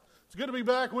It's good to be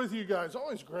back with you guys.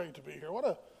 Always great to be here. What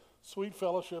a sweet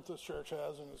fellowship this church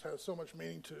has, and it has so much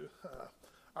meaning to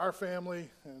our family,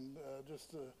 and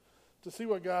just to see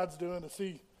what God's doing, to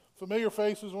see familiar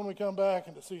faces when we come back,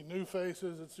 and to see new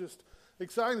faces. It's just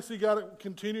exciting to see God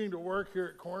continuing to work here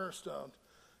at Cornerstone,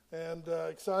 and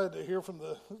excited to hear from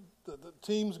the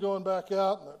teams going back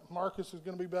out, and that Marcus is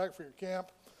going to be back for your camp.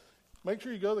 Make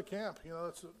sure you go to the camp. You know,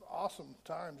 it's an awesome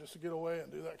time just to get away and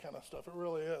do that kind of stuff. It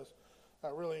really is. I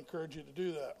really encourage you to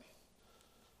do that.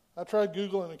 I tried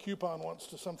Googling a coupon once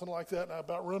to something like that, and I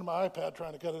about ruined my iPad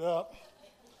trying to cut it out.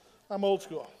 I'm old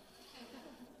school.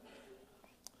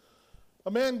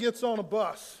 A man gets on a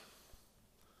bus.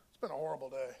 It's been a horrible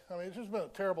day. I mean, it's just been a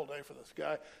terrible day for this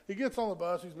guy. He gets on the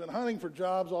bus. He's been hunting for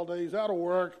jobs all day. He's out of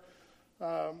work.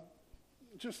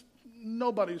 Just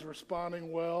nobody's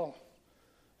responding well.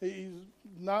 He's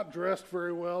not dressed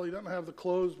very well. He doesn't have the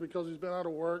clothes because he's been out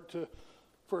of work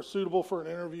suitable for an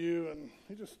interview, and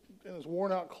he just in his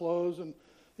worn out clothes, and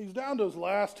he's down to his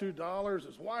last $2.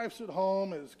 His wife's at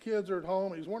home, his kids are at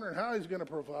home. He's wondering how he's going to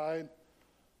provide.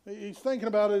 He's thinking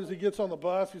about it as he gets on the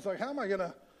bus. He's like, what am I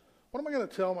going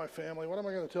to tell my family? What am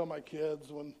I going to tell my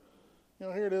kids when,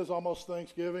 here it is, almost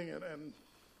Thanksgiving, and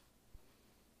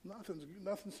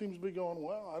nothing seems to be going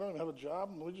well. I don't even have a job,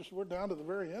 and we're down to the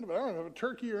very end of it. I don't even have a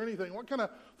turkey or anything. What kind of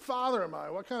father am I?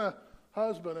 What kind of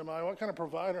husband am I? What kind of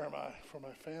provider am I for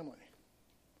my family?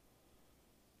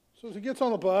 So as he gets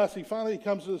on the bus, he finally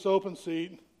comes to this open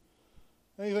seat,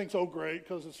 and he thinks, oh, great,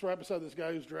 because it's right beside this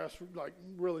guy who's dressed like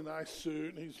really nice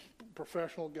suit, and he's a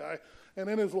professional guy. And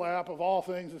in his lap, of all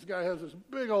things, this guy has this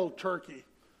big old turkey,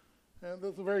 and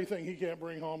that's the very thing he can't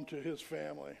bring home to his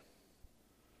family.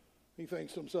 He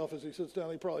thinks to himself as he sits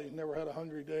down, he probably never had a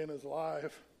hungry day in his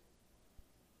life.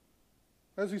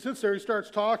 As he sits there, he starts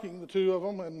talking, the two of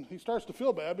them, and he starts to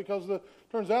feel bad because it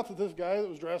turns out that this guy that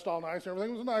was dressed all nice and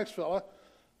everything was a nice fella,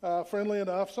 friendly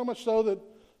enough, so much so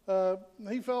that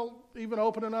he felt even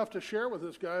open enough to share with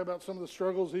this guy about some of the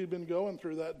struggles he'd been going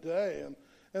through that day.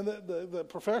 And the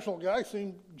professional guy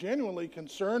seemed genuinely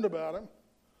concerned about him,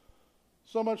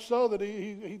 so much so that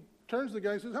he turns to the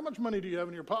guy and says, how much money do you have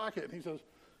in your pocket? And he says,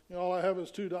 all I have is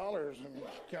 $2, and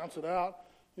counts it out.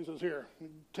 He says, here. He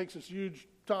takes this huge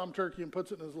tom turkey and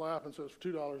puts it in his lap and says, for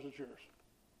 $2, it's yours.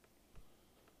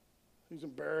 He's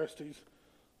embarrassed. He's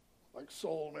like,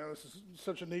 sold, man. This is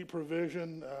such a neat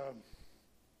provision.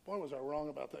 Boy, was I wrong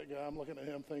about that guy. I'm looking at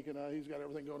him thinking, he's got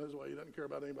everything going his way. He doesn't care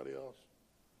about anybody else.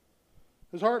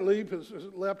 His heart leaped.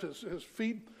 His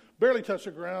feet barely touched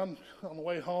the ground on the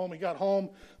way home. He got home.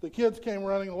 The kids came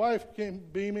running. The wife came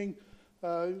beaming.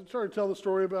 He started to tell the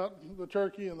story about the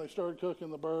turkey, and they started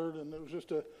cooking the bird, and it was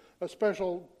just a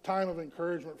special time of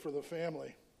encouragement for the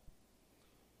family.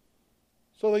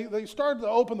 So they started to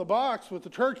open the box with the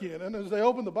turkey in it, and as they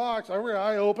opened the box, every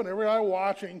eye open, every eye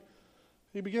watching,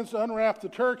 he begins to unwrap the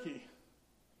turkey.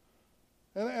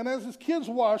 And as his kids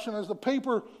watched, and as the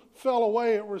paper fell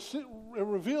away, it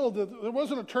revealed that there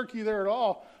wasn't a turkey there at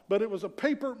all, but it was a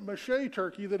paper mache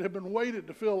turkey that had been weighted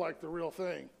to feel like the real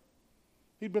thing.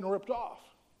 He'd been ripped off.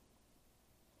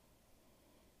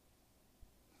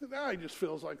 Now he just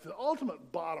feels like the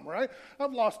ultimate bottom, right?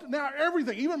 I've lost now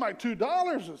everything. Even my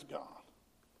 $2 is gone.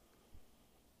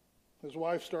 His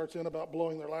wife starts in about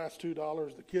blowing their last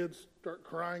 $2. The kids start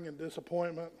crying in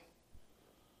disappointment.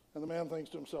 And the man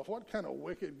thinks to himself, what kind of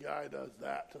wicked guy does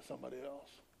that to somebody else?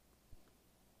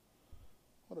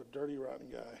 What a dirty, rotten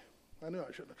guy. I knew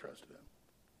I shouldn't have trusted him.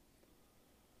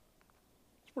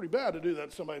 It's pretty bad to do that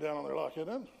to somebody down on their luck, isn't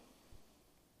it?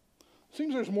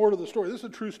 Seems there's more to the story. This is a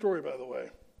true story, by the way.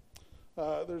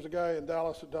 There's a guy in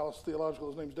Dallas, at Dallas Theological.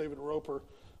 His name's David Roper.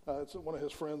 It's one of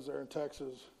his friends there in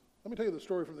Texas. Let me tell you the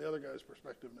story from the other guy's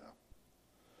perspective now.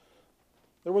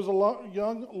 There was a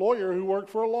young lawyer who worked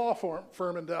for a law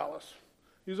firm in Dallas.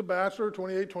 He was a bachelor,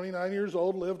 28, 29 years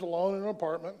old, lived alone in an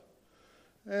apartment.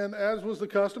 And as was the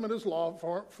custom at his law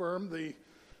firm, the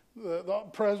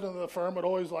president of the firm would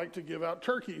always like to give out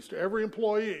turkeys to every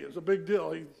employee. It was a big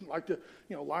deal. He'd like to,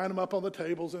 line them up on the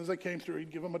tables, and as they came through,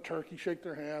 he'd give them a turkey, shake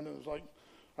their hand, and it was like,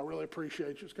 I really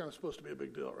appreciate you. It's kind of supposed to be a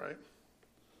big deal, right?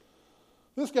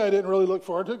 This guy didn't really look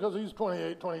forward to it because he's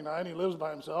 28, 29. He lives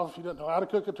by himself. He doesn't know how to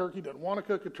cook a turkey, doesn't want to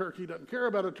cook a turkey, doesn't care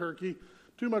about a turkey,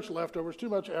 too much leftovers, too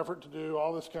much effort to do,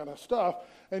 all this kind of stuff,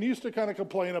 and used to kind of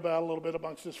complain about it a little bit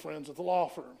amongst his friends at the law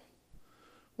firm.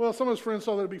 Well, some of his friends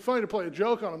thought that it'd be funny to play a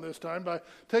joke on him this time by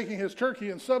taking his turkey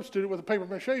and substitute it with a paper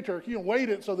mache turkey and weight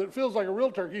it so that it feels like a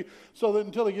real turkey, so that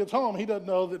until he gets home, he doesn't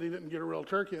know that he didn't get a real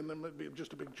turkey, and then it'd be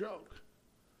just a big joke.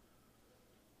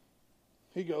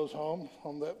 He goes home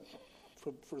on that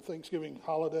for Thanksgiving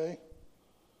holiday,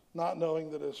 not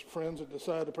knowing that his friends had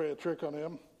decided to play a trick on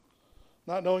him.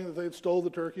 not knowing that they'd stole the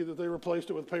turkey, that they replaced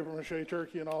it with papier-mâché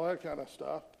turkey and all that kind of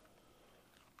stuff.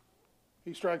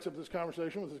 He strikes up this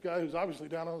conversation with this guy who's obviously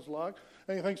down on his luck,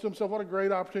 and he thinks to himself, what a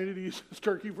great opportunity to use this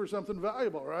turkey for something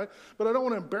valuable, right? But I don't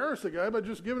want to embarrass the guy by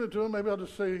just giving it to him. Maybe I'll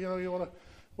just say,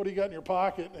 what do you got in your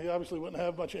pocket? And he obviously wouldn't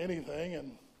have much of anything,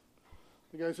 and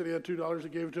the guy said he had $2. He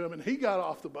gave it to him, and he got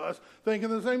off the bus thinking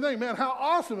the same thing. Man, how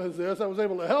awesome is this? I was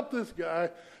able to help this guy.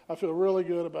 I feel really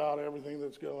good about everything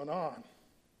that's going on.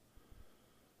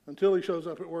 Until he shows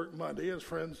up at work Monday, his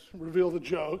friends reveal the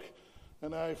joke,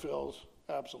 and now he feels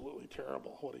absolutely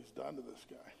terrible what he's done to this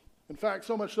guy. In fact,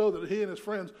 so much so that he and his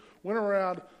friends went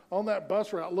around on that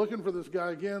bus route looking for this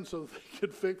guy again so that they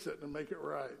could fix it and make it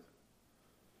right.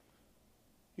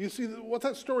 You see, what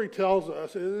that story tells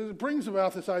us is it brings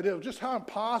about this idea of just how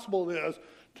impossible it is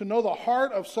to know the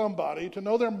heart of somebody, to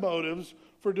know their motives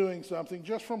for doing something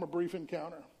just from a brief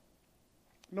encounter.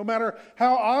 No matter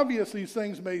how obvious these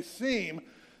things may seem,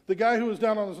 the guy who was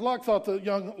down on his luck thought the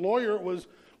young lawyer was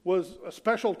a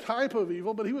special type of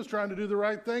evil, but he was trying to do the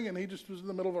right thing, and he just was in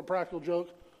the middle of a practical joke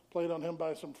played on him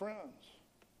by some friends.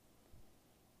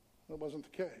 That wasn't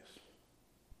the case.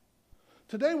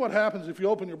 Today, what happens if you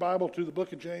open your Bible to the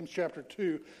book of James chapter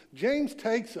 2, James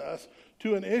takes us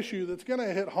to an issue that's going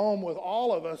to hit home with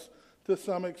all of us to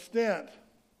some extent.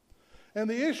 And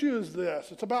the issue is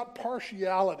this. It's about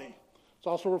partiality. It's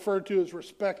also referred to as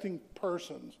respecting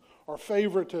persons, or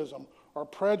favoritism, or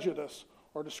prejudice,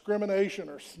 or discrimination,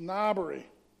 or snobbery.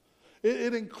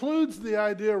 It includes the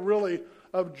idea, really,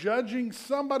 of judging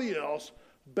somebody else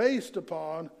based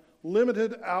upon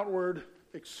limited outward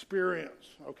experience,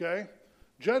 okay?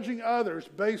 Judging others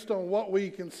based on what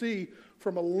we can see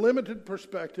from a limited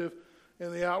perspective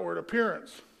in the outward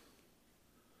appearance.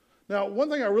 Now, one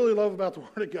thing I really love about the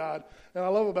Word of God, and I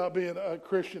love about being a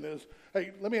Christian is,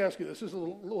 hey, let me ask you this. This is a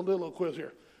little quiz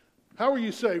here. How were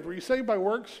you saved? Were you saved by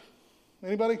works?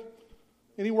 Anybody?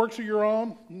 Any works of your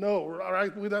own? No, all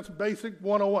right? That's basic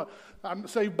 101. I'm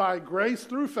saved by grace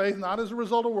through faith, not as a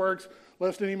result of works,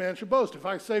 lest any man should boast. If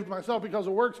I saved myself because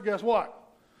of works, guess what?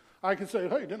 I could say,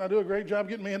 hey, didn't I do a great job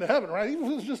getting me into heaven, right? Even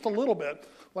if it's just a little bit,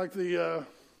 like the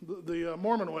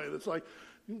Mormon way. That's like,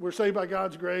 we're saved by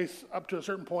God's grace up to a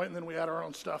certain point, and then we add our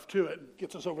own stuff to it. It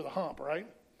gets us over the hump, right?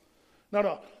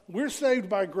 No. We're saved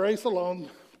by grace alone,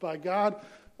 by God,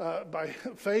 by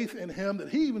faith in Him, that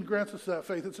He even grants us that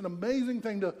faith. It's an amazing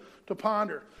thing to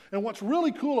ponder. And what's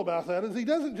really cool about that is He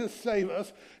doesn't just save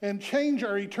us and change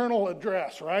our eternal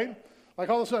address, right? Like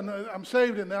all of a sudden, I'm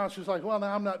saved, and now it's just like, well,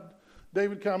 now I'm not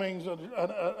David Cummings, going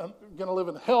to live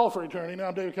in hell for eternity.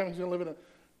 Now David Cummings is going to live in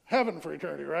heaven for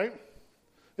eternity, right?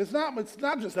 It's not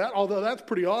just that, although that's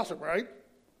pretty awesome, right?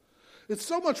 It's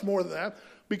so much more than that,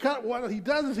 because what He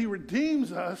does is He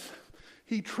redeems us,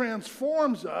 He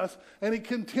transforms us, and He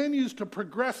continues to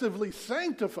progressively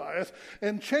sanctify us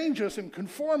and change us and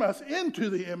conform us into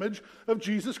the image of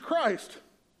Jesus Christ.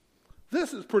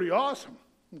 This is pretty awesome,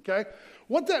 okay?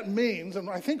 What that means, and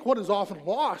I think what is often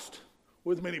lost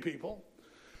with many people,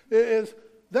 is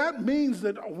that means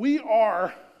that we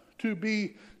are to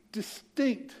be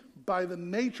distinct by the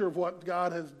nature of what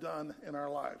God has done in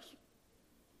our lives.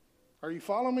 Are you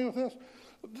following me with this?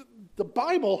 The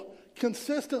Bible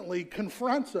consistently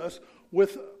confronts us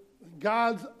with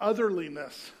God's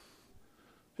otherliness.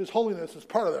 His holiness is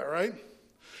part of that, right?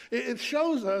 It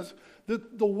shows us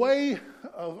that the way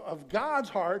of God's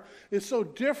heart is so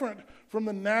different from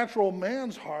the natural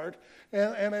man's heart.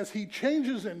 And as He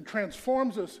changes and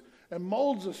transforms us and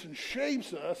molds us and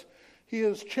shapes us, He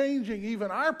is changing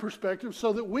even our perspective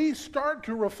so that we start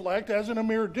to reflect, as in a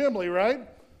mirror dimly, right?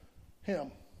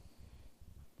 Him.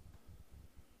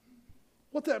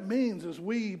 What that means is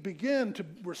we begin to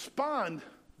respond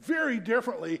very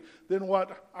differently than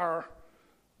what our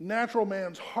natural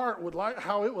man's heart would like,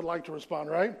 how it would like to respond,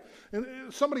 right? And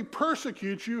if somebody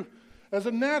persecutes you, as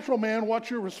a natural man, what's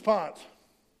your response?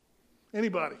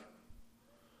 Anybody?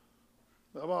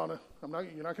 Come on,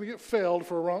 you're not going to get failed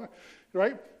for a wrong,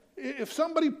 right? If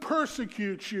somebody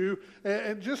persecutes you,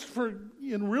 and just for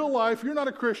in real life, you're not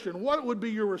a Christian, what would be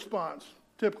your response,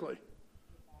 typically?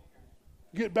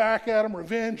 Get back at them,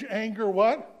 revenge, anger,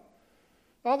 what?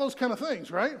 All those kind of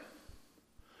things, right?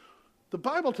 The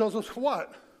Bible tells us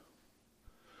what?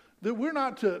 That we're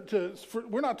not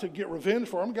to get revenge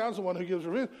for them. God's the one who gives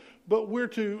revenge. But we're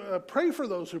to pray for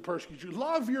those who persecute you.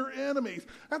 Love your enemies.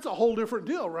 That's a whole different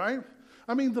deal, right?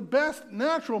 I mean, the best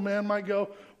natural man might go,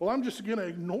 well, I'm just going to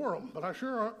ignore them, but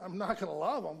I'm not going to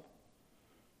love them.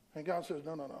 And God says,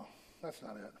 no, that's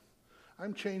not it.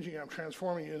 I'm changing, I'm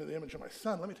transforming you into the image of my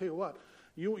Son. Let me tell you what,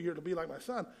 You're to be like my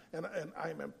son, and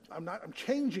I'm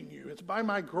changing you. It's by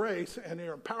my grace, and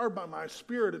you're empowered by my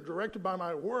spirit and directed by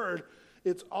my word.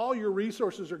 It's all your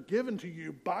resources are given to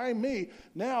you by me.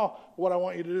 Now, what I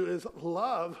want you to do is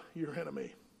love your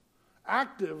enemy.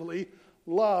 Actively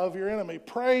love your enemy.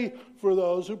 Pray for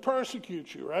those who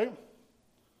persecute you, right?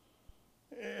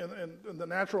 And in the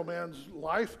natural man's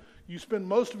life, you spend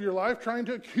most of your life trying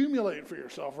to accumulate for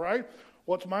yourself, right?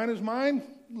 What's mine is mine.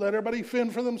 Let everybody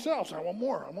fend for themselves. I want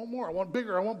more. I want more. I want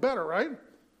bigger. I want better, right?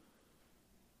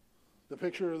 The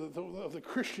picture of the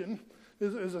Christian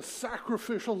is a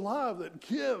sacrificial love that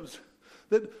gives,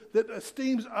 that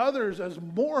esteems others as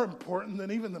more important than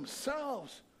even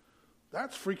themselves.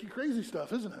 That's freaky, crazy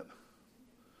stuff, isn't it?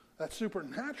 That's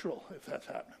supernatural if that's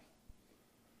happening.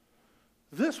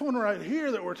 This one right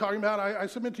here that we're talking about, I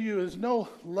submit to you, is no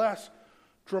less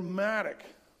dramatic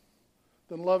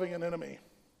than loving an enemy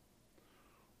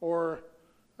or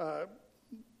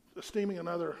esteeming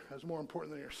another as more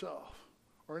important than yourself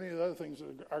or any of the other things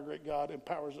that our great God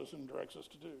empowers us and directs us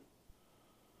to do.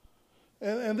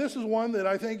 And this is one that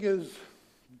I think is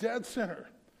dead center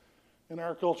in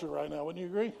our culture right now. Wouldn't you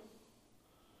agree?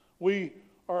 We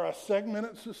are a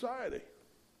segmented society.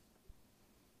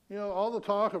 You know, all the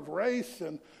talk of race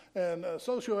and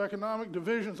socioeconomic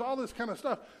divisions, all this kind of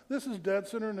stuff. This is dead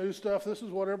center news stuff. This is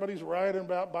what everybody's writing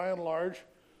about by and large.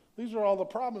 These are all the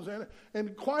problems.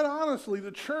 And quite honestly,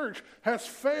 the church has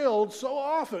failed so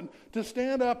often to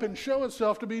stand up and show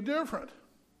itself to be different.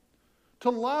 To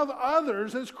love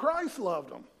others as Christ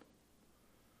loved them.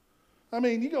 I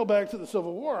mean, you go back to the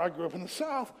Civil War. I grew up in the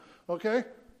South, okay?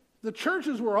 The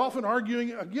churches were often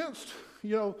arguing against,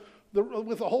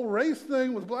 with the whole race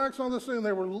thing, with blacks and all this thing.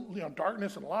 There were,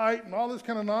 darkness and light and all this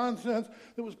kind of nonsense.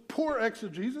 It was poor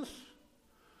exegesis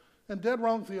and dead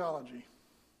wrong theology.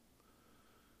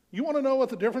 You want to know what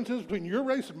the difference is between your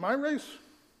race and my race?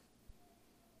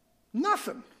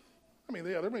 Nothing. I mean,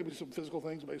 yeah, there may be some physical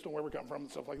things based on where we come from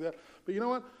and stuff like that. But you know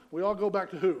what? We all go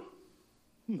back to who?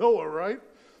 Noah, right?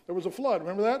 There was a flood.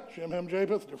 Remember that? Shem, Ham,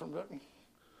 Japheth, different.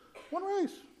 One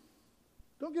race.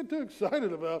 Don't get too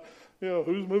excited about,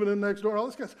 who's moving in next door, all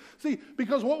this kind of stuff. See,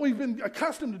 because what we've been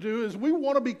accustomed to do is we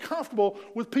want to be comfortable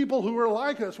with people who are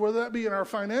like us, whether that be in our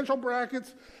financial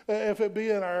brackets, if it be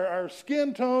in our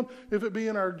skin tone, if it be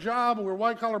in our job, we're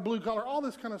white collar, blue collar, all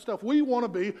this kind of stuff. We want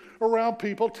to be around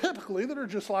people typically that are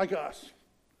just like us.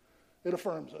 It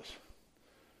affirms us.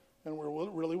 And we're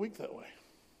really weak that way.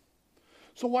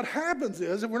 So what happens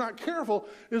is, if we're not careful,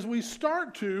 is we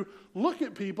start to look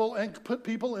at people and put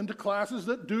people into classes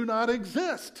that do not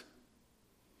exist.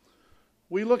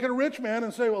 We look at a rich man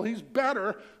and say, well, he's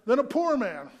better than a poor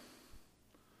man.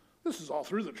 This is all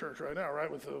through the church right now, right,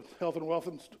 with the health and wealth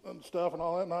and stuff and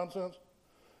all that nonsense.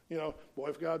 Boy,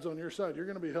 if God's on your side, you're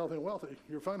going to be healthy and wealthy.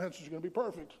 Your finances are going to be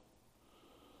perfect.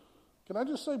 Can I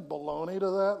just say baloney to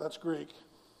that? That's Greek.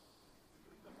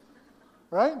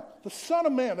 Right? The Son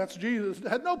of Man, that's Jesus,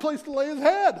 had no place to lay his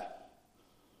head.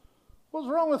 What's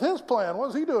wrong with his plan? What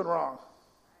was he doing wrong?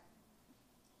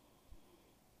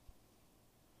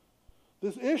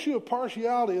 This issue of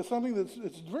partiality is something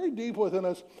it's very deep within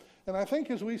us, and I think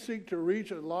as we seek to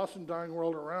reach a lost and dying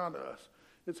world around us,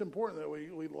 it's important that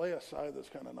we lay aside this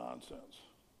kind of nonsense.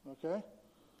 Okay?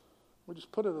 We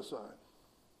just put it aside.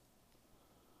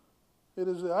 It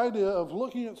is the idea of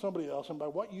looking at somebody else, and by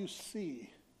what you see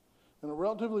in a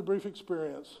relatively brief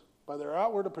experience, by their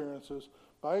outward appearances,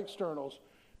 by externals,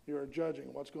 you are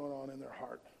judging what's going on in their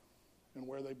heart and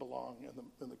where they belong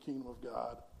in the kingdom of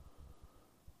God.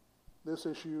 This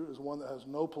issue is one that has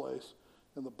no place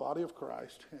in the body of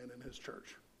Christ and in his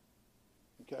church.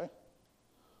 Okay?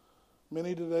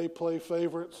 Many today play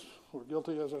favorites. We're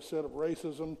guilty, as I said, of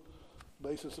racism,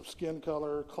 basis of skin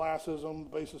color,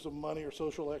 classism, basis of money or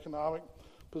social economic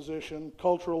position,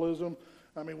 culturalism.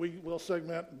 I mean, we will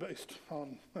segment based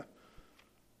on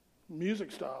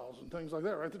music styles and things like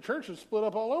that, right? The church is split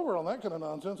up all over on that kind of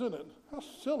nonsense, isn't it? How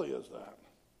silly is that?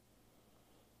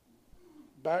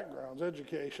 Backgrounds,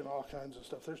 education, all kinds of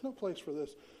stuff. There's no place for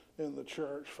this in the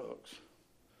church, folks.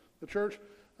 The church,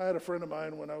 I had a friend of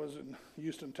mine when I was in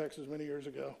Houston, Texas many years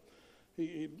ago.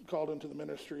 He called into the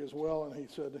ministry as well, and he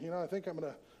said, I think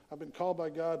I've been called by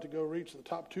God to go reach the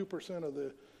top 2% of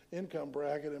the income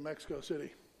bracket in Mexico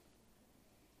City.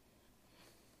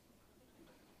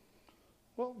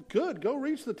 Well, good. Go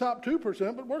reach the top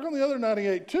 2%, but work on the other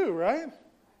 98 too, right?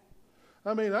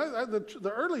 I mean,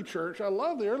 the early church, I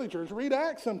love the early church. Read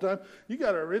Acts sometime. You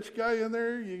got a rich guy in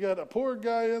there. You got a poor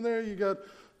guy in there. You got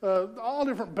all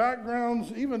different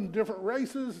backgrounds, even different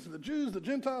races, the Jews, the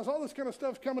Gentiles, all this kind of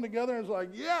stuff coming together. And it's like,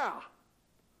 yeah.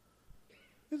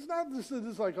 It's not just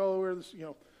like, oh, we're this,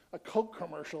 a Coke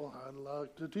commercial. I'd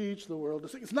like to teach the world to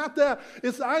sing. It's not that.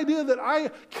 It's the idea that I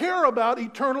care about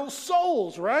eternal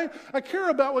souls, right? I care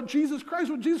about when Jesus Christ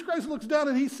looks down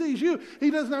and he sees you. He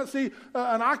does not see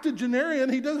an octogenarian.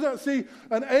 He does not see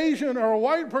an Asian or a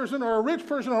white person or a rich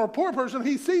person or a poor person.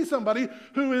 He sees somebody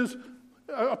who is,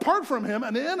 apart from him,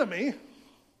 an enemy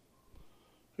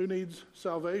who needs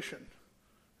salvation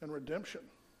and redemption.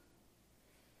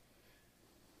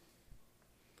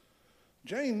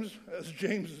 James, as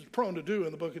James is prone to do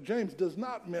in the book of James, does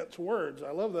not mince words. I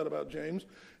love that about James.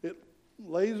 It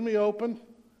lays me open.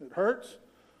 It hurts,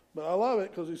 but I love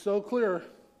it because he's so clear.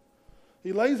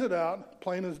 He lays it out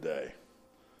plain as day.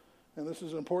 And this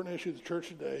is an important issue to the church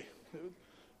today.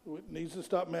 It needs to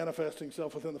stop manifesting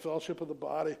itself within the fellowship of the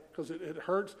body because it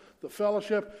hurts the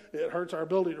fellowship. It hurts our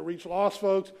ability to reach lost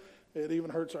folks. It even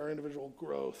hurts our individual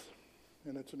growth.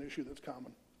 And it's an issue that's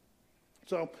common.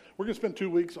 So we're going to spend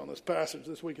 2 weeks on this passage,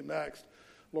 this week and next,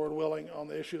 Lord willing, on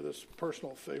the issue of this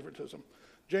personal favoritism.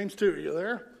 James 2, are you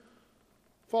there?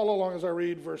 Follow along as I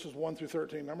read verses 1 through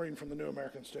 13. I'm reading from the New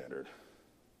American Standard.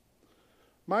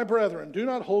 My brethren, do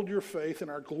not hold your faith in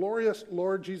our glorious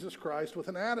Lord Jesus Christ with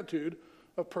an attitude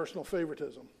of personal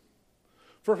favoritism.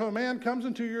 For if a man comes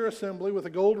into your assembly with a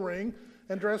gold ring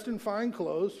and dressed in fine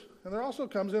clothes, and there also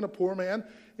comes in a poor man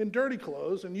in dirty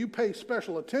clothes, and you pay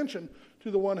special attention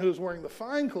to the one who is wearing the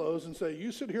fine clothes and say,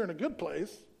 you sit here in a good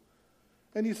place,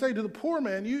 and you say to the poor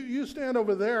man, you stand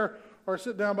over there or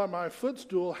sit down by my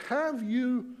footstool, have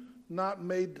you not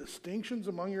made distinctions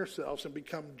among yourselves and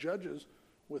become judges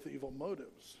with evil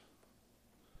motives?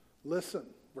 Listen,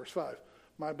 verse 5,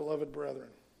 my beloved brethren,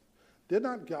 did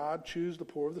not God choose the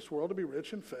poor of this world to be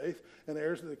rich in faith and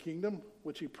heirs of the kingdom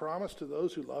which he promised to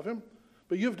those who love him?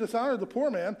 But you have dishonored the poor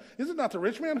man. Is it not the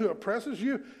rich man who oppresses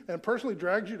you and personally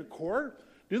drags you to court?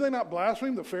 Do they not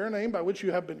blaspheme the fair name by which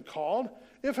you have been called?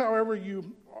 If, however,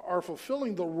 you are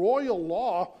fulfilling the royal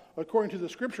law according to the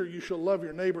scripture, you shall love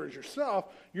your neighbor as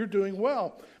yourself, you're doing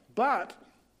well. But,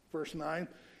 verse 9,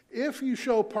 if you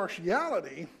show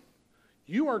partiality,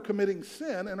 you are committing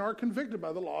sin and are convicted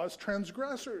by the law as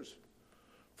transgressors.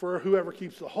 For whoever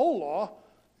keeps the whole law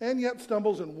and yet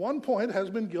stumbles in one point has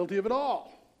been guilty of it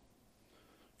all.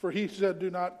 For he said,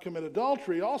 do not commit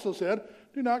adultery. He also said,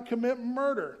 do not commit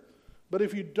murder. But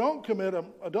if you don't commit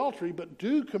adultery, but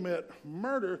do commit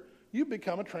murder, you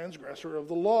become a transgressor of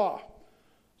the law.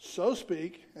 So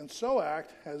speak and so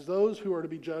act as those who are to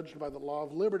be judged by the law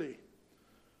of liberty.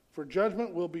 For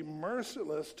judgment will be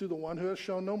merciless to the one who has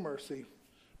shown no mercy.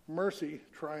 Mercy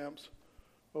triumphs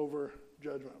over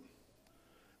judgment.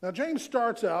 Now, James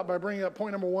starts out by bringing up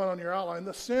point number 1 on your outline,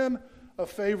 the sin of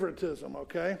favoritism,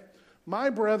 okay? My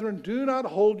brethren, do not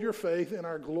hold your faith in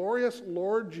our glorious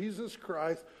Lord Jesus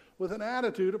Christ with an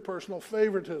attitude of personal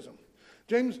favoritism.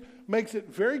 James makes it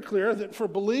very clear that for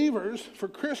believers, for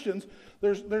Christians,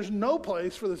 there's no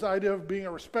place for this idea of being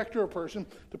a respecter of person,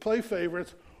 to play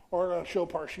favorites, or to show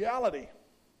partiality.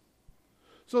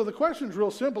 So the question is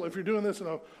real simple if you're doing this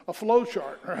in a flow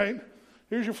chart, right?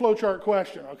 Here's your flow chart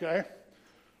question, okay?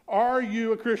 Are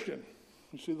you a Christian?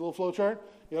 You see the little flow chart?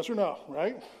 Yes or no,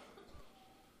 right?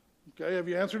 Okay, have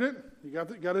you answered it? You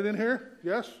got it in here?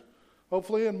 Yes?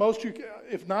 Hopefully, and most you,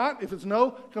 if not, if it's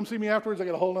no, come see me afterwards. I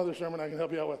got a whole other sermon I can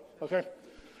help you out with, okay?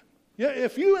 Yeah,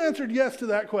 if you answered yes to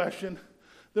that question,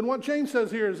 then what James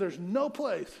says here is there's no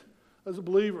place as a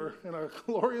believer in our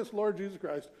glorious Lord Jesus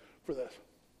Christ for this.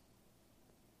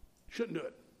 Shouldn't do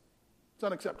it. It's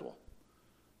unacceptable.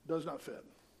 Does not fit.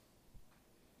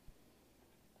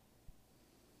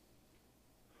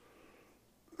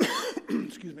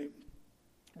 Excuse me.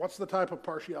 What's the type of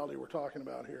partiality we're talking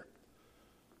about here?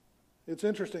 It's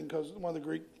interesting because one of the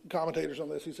Greek commentators on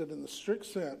this, he said in the strict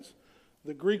sense,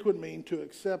 the Greek would mean to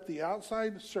accept the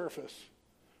outside surface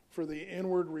for the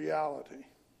inward reality.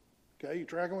 Okay, you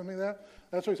tracking with me that?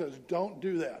 That's what he says, don't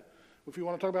do that. If you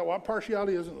want to talk about what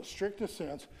partiality is in the strictest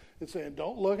sense, it's saying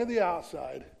don't look at the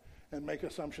outside and make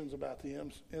assumptions about the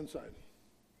inside.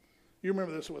 You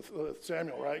remember this with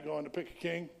Samuel, right? Going to pick a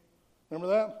king. Remember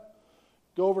that?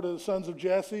 Go over to the sons of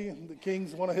Jesse. The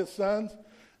king's one of his sons.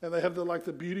 And they have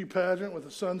the beauty pageant with the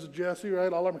sons of Jesse,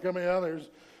 right? All of them are coming out. There's,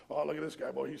 oh, look at this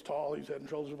guy. Boy, he's tall. He's head and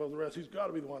shoulders above the rest. He's got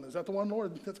to be the one. Is that the one,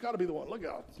 Lord? That's got to be the one. Look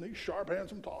out. He's sharp,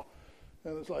 handsome, tall.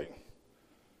 And it's like,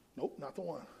 nope, not the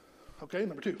one. Okay,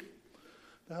 number 2.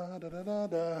 Da, da, da, da,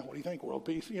 da. What do you think, world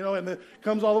peace? You know, and it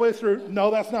comes all the way through.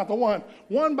 No, that's not the one.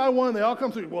 One by one, they all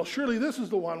come through. Well, surely this is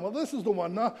the one. Well, this is the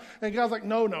one. No. And God's like,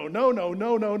 no.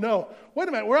 Wait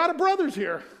a minute, we're out of brothers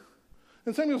here.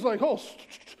 And Samuel's like, oh,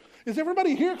 is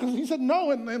everybody here? Because he said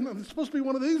no, and it's supposed to be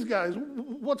one of these guys.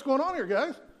 What's going on here,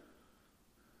 guys?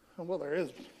 And, well, there is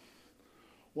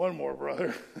one more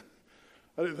brother.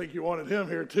 I didn't think you wanted him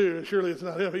here too. Surely it's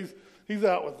not him. He's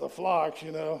out with the flocks,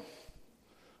 you know.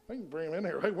 I can bring him in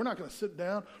here. Hey, we're not going to sit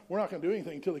down. We're not going to do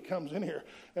anything until he comes in here.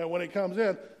 And when he comes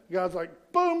in, God's like,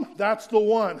 boom, that's the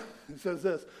one. He says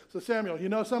this. So Samuel, you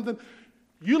know something?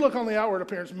 You look on the outward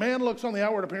appearance. Man looks on the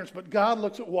outward appearance, but God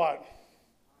looks at what?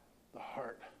 The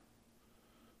heart.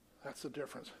 That's the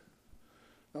difference.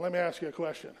 Now let me ask you a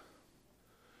question.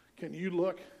 Can you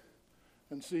look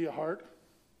and see a heart?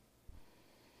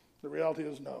 The reality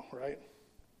is no, right?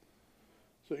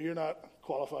 So you're not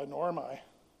qualified, nor am I,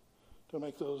 to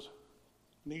make those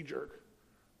knee-jerk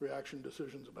reaction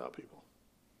decisions about people.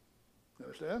 You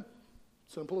understand?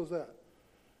 Simple as that.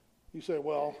 You say,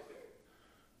 well,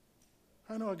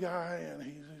 I know a guy, and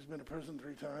he's been to prison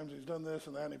 3 times. He's done this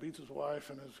and that, and he beats his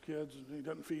wife and his kids, and he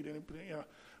doesn't feed anybody. You know.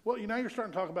 Well, now you're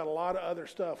starting to talk about a lot of other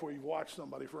stuff where you've watched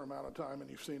somebody for an amount of time and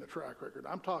you've seen a track record.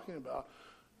 I'm talking about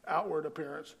outward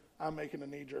appearance. I'm making a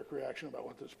knee-jerk reaction about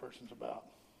what this person's about.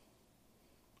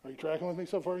 Are you tracking with me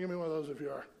so far? Give me one of those if you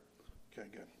are. Okay,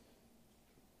 good.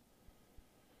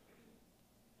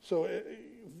 So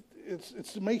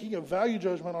it's making a value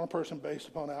judgment on a person based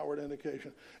upon outward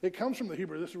indication. It comes from the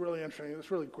Hebrew. This is really interesting. This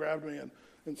really grabbed me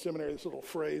in seminary, this little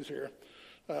phrase here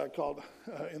called,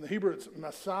 in the Hebrew, it's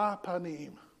nasa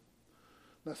panim.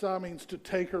 Nasa means to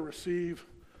take or receive.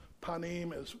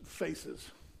 Panim is faces.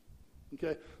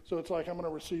 Okay? So it's like, I'm going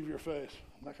to receive your face.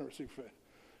 I'm not going to receive your face.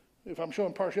 If I'm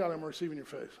showing partiality, I'm receiving your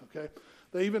face. Okay?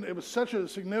 It was such a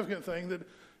significant thing that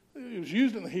it was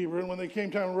used in the Hebrew, and when they came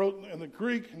down and wrote in the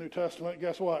Greek New Testament,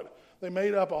 guess what? They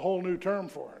made up a whole new term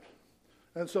for it.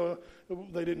 And so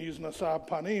they didn't use nasa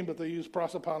panim, but they used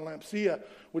prosopan lampsia,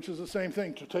 which is the same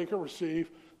thing, to take or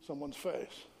receive someone's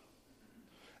face.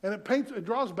 And it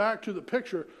draws back to the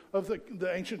picture of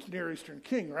the ancient Near Eastern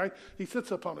king, right? He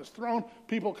sits up on his throne.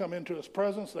 People come into his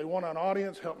presence. They want an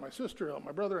audience. Help my sister, help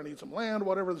my brother. I need some land,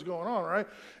 whatever is going on, right?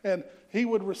 And he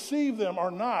would receive them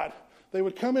or not. They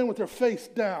would come in with their face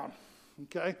down,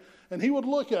 okay? And he would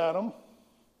look at them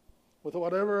with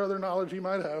whatever other knowledge he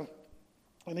might have,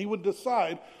 and he would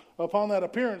decide upon that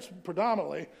appearance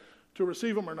predominantly to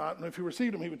receive them or not. And if he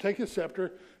received them, he would take his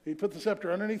scepter, he'd put the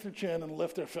scepter underneath their chin and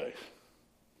lift their face.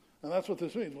 And that's what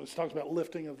this means when it talks about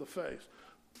lifting of the face.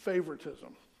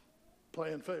 Favoritism,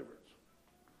 playing favorites.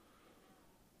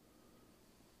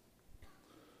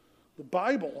 The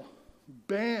Bible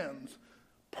bans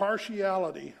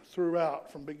partiality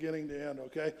throughout from beginning to end,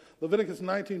 okay? Leviticus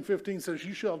 19:15 says,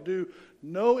 you shall do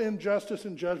no injustice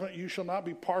in judgment. You shall not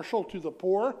be partial to the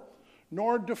poor,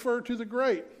 nor defer to the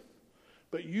great.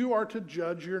 But you are to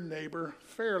judge your neighbor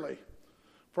fairly.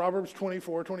 Proverbs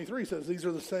 24:23 says, these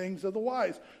are the sayings of the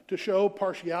wise. To show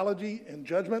partiality in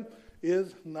judgment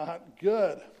is not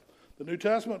good. The New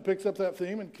Testament picks up that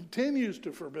theme and continues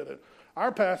to forbid it.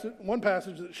 One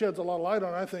passage that sheds a lot of light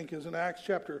on, I think, is in Acts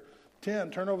chapter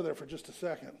 10. Turn over there for just a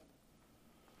second.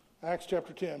 Acts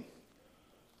chapter 10.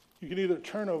 You can either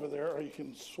turn over there or you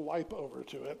can swipe over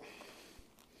to it.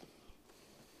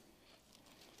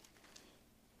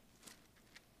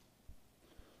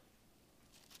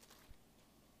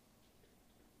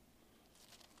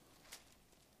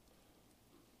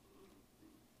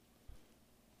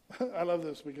 I love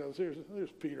this because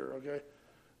here's Peter, okay?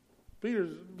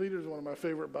 Peter's one of my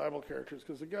favorite Bible characters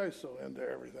because the guy's so into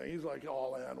everything. He's like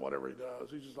all in, whatever he does.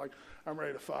 He's just like, I'm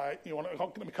ready to fight. You want to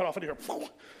let me cut off in here?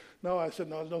 No, I said,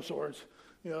 no swords.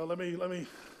 You know, let me.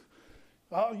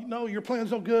 Oh, no, your plan's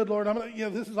no good, Lord.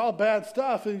 This is all bad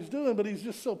stuff that he's doing, but he's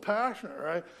just so passionate,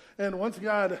 right? And once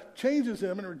God changes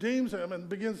him and redeems him and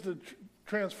begins to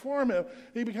transform him,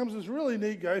 he becomes this really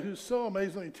neat guy who's so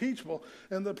amazingly teachable.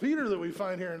 And the Peter that we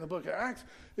find here in the book of Acts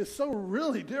is so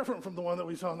really different from the one that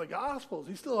we saw in the Gospels.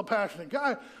 He's still a passionate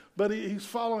guy, but he's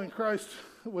following Christ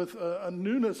with a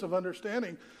newness of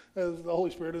understanding as the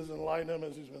Holy Spirit has enlightened him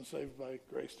as he's been saved by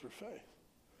grace through faith.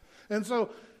 And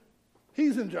so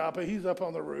he's in Joppa. He's up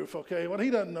on the roof, okay? What he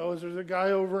doesn't know is there's a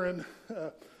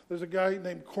guy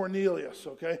named Cornelius,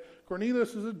 okay?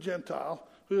 Cornelius is a Gentile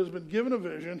who has been given a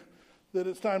vision that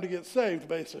it's time to get saved,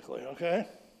 basically, okay?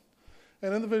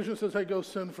 And in the vision it says, hey, go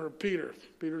send for Peter.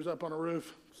 Peter's up on a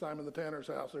roof, Simon the tanner's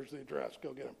house. There's the address.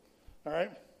 Go get him, all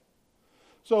right?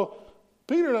 So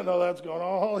Peter doesn't know that's going on.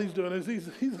 All he's doing is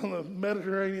he's on the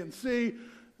Mediterranean Sea.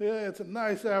 Yeah, it's a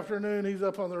nice afternoon. He's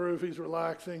up on the roof. He's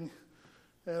relaxing.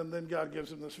 And then God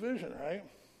gives him this vision, right?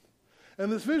 And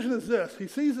this vision is this. He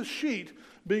sees a sheet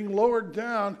being lowered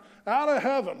down out of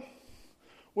heaven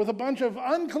with a bunch of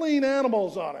unclean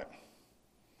animals on it.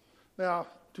 Now,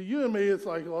 to you and me, it's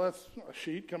like, well, that's a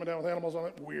sheet coming down with animals on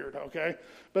it. Weird, okay?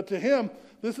 But to him,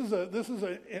 this is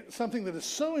something that is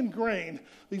so ingrained.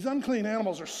 These unclean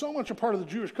animals are so much a part of the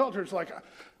Jewish culture. It's like,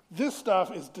 this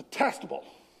stuff is detestable.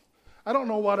 I don't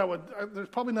know what there's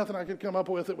probably nothing I could come up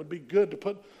with that would be good to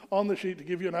put on the sheet to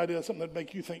give you an idea of something that would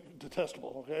make you think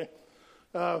detestable, okay?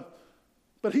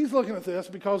 But he's looking at this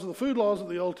because of the food laws of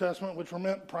the Old Testament, which were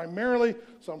meant primarily,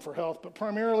 some for health, but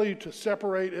primarily to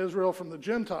separate Israel from the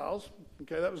Gentiles.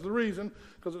 Okay, that was the reason,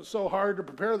 because it's so hard to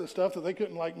prepare this stuff that they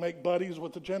couldn't make buddies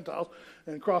with the Gentiles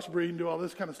and crossbreed and do all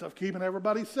this kind of stuff, keeping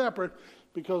everybody separate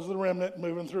because of the remnant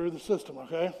moving through the system,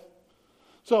 okay?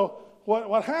 So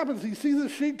what happens, he sees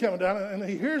this sheet coming down, and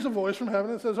he hears a voice from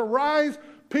heaven that says, "Arise,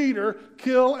 Peter,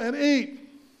 kill and eat."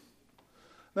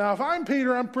 Now, if I'm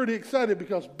Peter, I'm pretty excited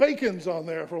because bacon's on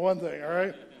there for one thing, all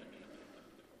right?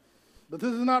 But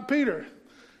this is not Peter.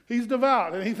 He's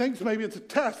devout, and he thinks maybe it's a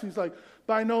test. He's like,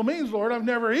 "By no means, Lord, I've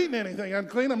never eaten anything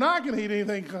unclean. I'm not going to eat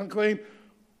anything unclean."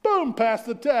 Boom, passed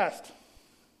the test.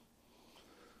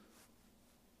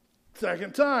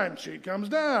 Second time, sheet comes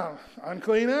down.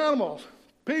 Unclean animals.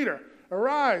 Peter,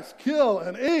 arise, kill,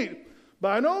 and eat.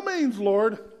 "By no means,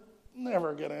 Lord." Never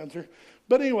a good answer.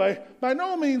 But anyway, "By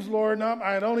no means, Lord, no,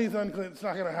 I don't eat unclean. It's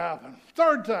not going to happen."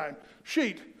 Third time,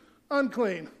 sheet,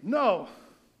 unclean, no.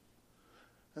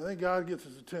 And then God gets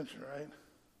his attention, right?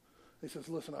 He says,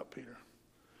 "Listen up, Peter.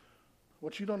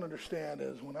 What you don't understand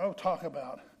is when I talk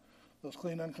about those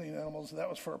clean, unclean animals, that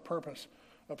was for a purpose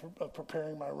of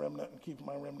preparing my remnant and keeping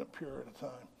my remnant pure at a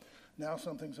time. Now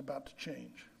something's about to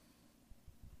change.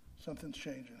 Something's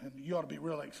changing. And you ought to be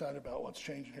really excited about what's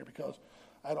changing here because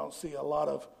I don't see a lot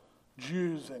of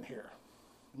Jews in here.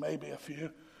 Maybe a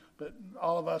few, but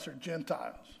all of us are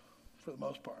Gentiles for the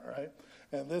most part, right?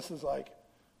 And this is like,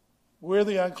 we're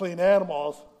the unclean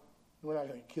animals. We're not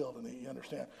going to get killed and eat, you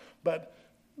understand? But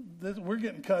we're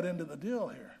getting cut into the deal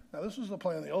here. Now, this was the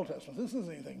plan in the Old Testament. This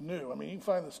isn't anything new. I mean, you can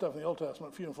find this stuff in the Old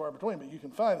Testament few and far between, but you can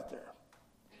find it there.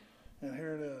 And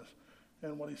here it is.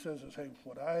 And what he says is, "Hey,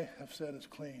 what I have said is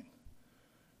clean.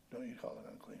 Don't you call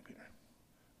it unclean, Peter."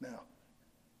 Now,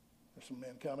 there's some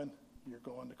men coming. You're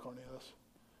going to Cornelius,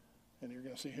 and you're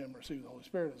going to see him receive the Holy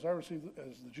Spirit. As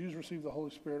the Jews received the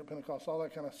Holy Spirit at Pentecost, all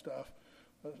that kind of stuff,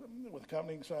 with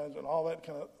accompanying signs and all that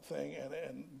kind of thing,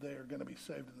 and they're going to be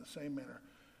saved in the same manner.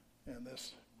 And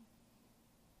this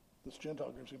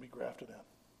Gentile group is going to be grafted in.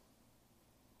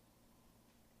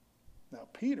 Now,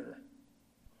 Peter,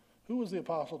 who was the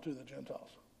apostle to the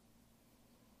Gentiles?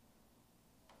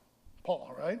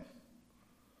 Paul, right?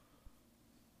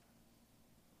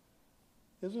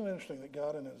 Isn't it interesting that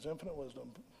God in his infinite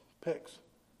wisdom picks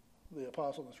the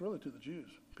apostle that's really to the Jews?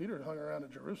 Peter had hung around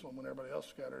in Jerusalem when everybody else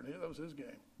scattered. That was his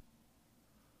game.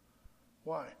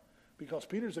 Why? Because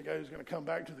Peter's the guy who's going to come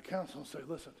back to the council and say,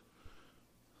 "Listen,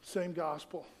 same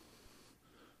gospel,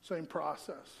 same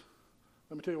process.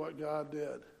 Let me tell you what God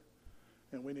did,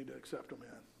 and we need to accept him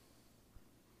in."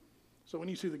 So when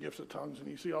you see the gifts of tongues and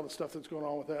you see all the stuff that's going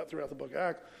on with that throughout the book of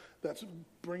Acts, that's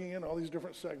bringing in all these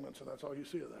different segments, and that's all you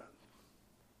see of that.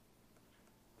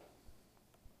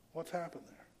 What's happened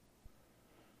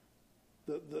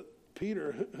there? The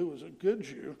Peter, who was a good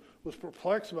Jew, was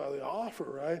perplexed by the offer,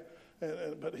 right?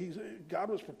 But God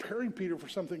was preparing Peter for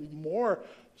something more,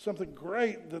 something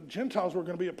great. The Gentiles were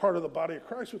going to be a part of the body of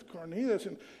Christ with Cornelius.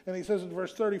 And he says in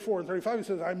verse 34 and 35, he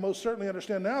says, "I most certainly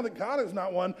understand now that God is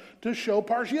not one to show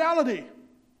partiality."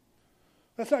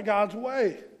 That's not God's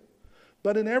way.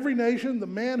 "But in every nation, the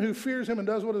man who fears him and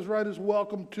does what is right is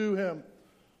welcome to him."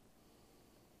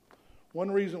 One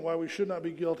reason why we should not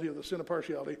be guilty of the sin of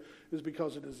partiality is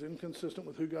because it is inconsistent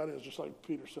with who God is, just like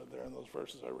Peter said there in those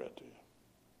verses I read to you.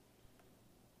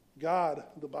 God,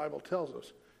 the Bible tells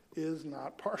us, is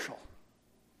not partial.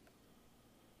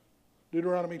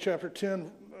 Deuteronomy chapter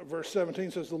 10, verse 17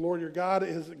 says, "The Lord your God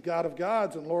is God of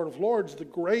gods and Lord of lords, the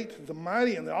great, the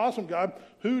mighty, and the awesome God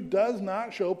who does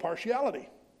not show partiality."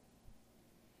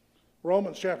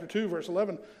 Romans chapter 2, verse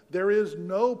 11, "There is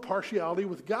no partiality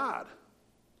with God."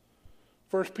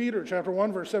 1 Peter chapter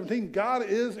 1, verse 17, "God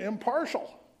is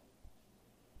impartial."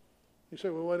 You say,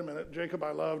 "Well, wait a minute. Jacob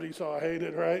I loved, Esau I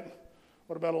hated," right?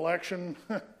 What about election?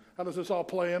 How does this all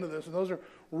play into this? And those are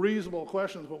reasonable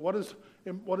questions, but what is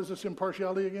this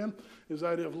impartiality again? Is the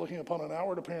idea of looking upon an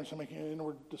outward appearance and making an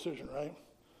inward decision, right?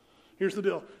 Here's the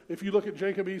deal. If you look at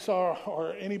Jacob, Esau,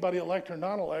 or anybody elect or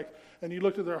non-elect, and you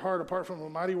looked at their heart apart from the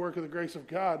mighty work of the grace of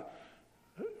God,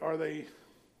 are they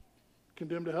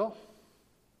condemned to hell?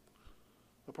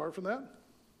 Apart from that?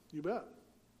 You bet.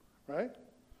 Right?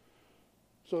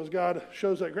 So as God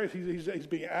shows that grace, he's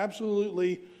being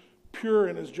absolutely pure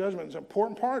in his judgment. It's an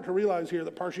important part to realize here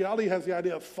that partiality has the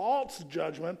idea of false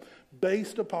judgment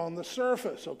based upon the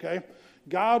surface, okay?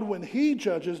 God, when he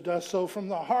judges, does so from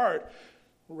the heart.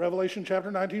 Revelation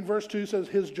chapter 19, verse 2 says,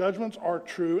 his judgments are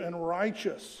true and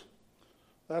righteous.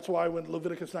 That's why when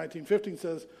Leviticus 19:15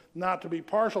 says not to be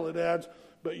partial, it adds,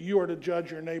 but you are to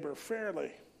judge your neighbor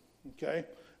fairly, okay?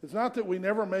 It's not that we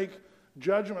never make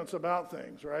judgments about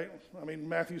things, right? I mean,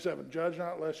 Matthew 7, judge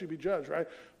not lest you be judged, right?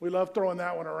 We love throwing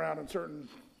that one around in certain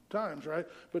times, right?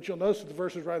 But you'll notice that the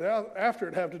verses right after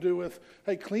it have to do with,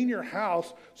 hey, clean your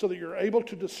house so that you're able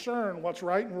to discern what's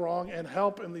right and wrong and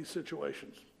help in these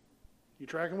situations. You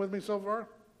tracking with me so far?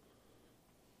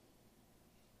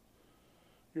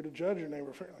 You're to judge your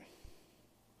neighbor fairly.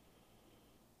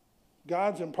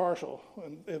 God's impartial,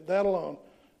 and if that alone,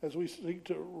 as we seek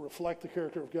to reflect the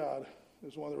character of God,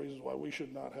 is one of the reasons why we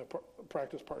should not have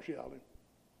practice partiality.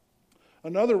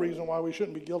 Another reason why we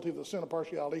shouldn't be guilty of the sin of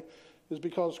partiality is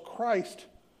because Christ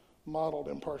modeled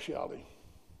impartiality.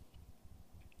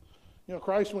 You know,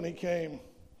 Christ, when he came,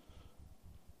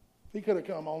 he could have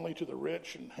come only to the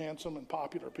rich and handsome and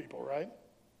popular people, right?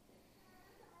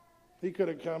 He could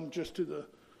have come just to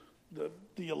the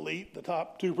elite, the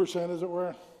top 2%, as it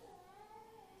were.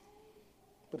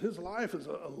 But his life is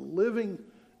a living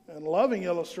and loving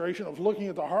illustration of looking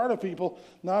at the heart of people,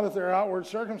 not at their outward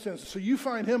circumstances. So you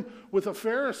find him with a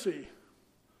Pharisee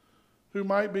who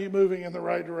might be moving in the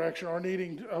right direction or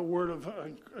needing a word of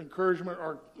encouragement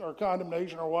or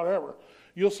condemnation or whatever.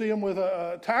 You'll see him with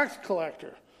a tax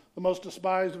collector, the most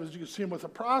despised of us. You'll see him with a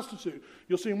prostitute.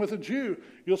 You'll see him with a Jew.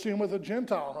 You'll see him with a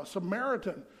Gentile, a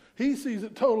Samaritan. He sees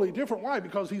it totally different. Why?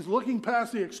 Because he's looking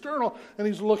past the external and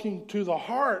he's looking to the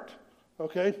heart.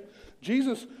 Okay?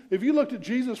 Jesus, if you looked at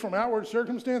Jesus from outward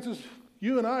circumstances,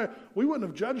 you and I, we wouldn't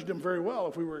have judged him very well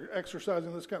if we were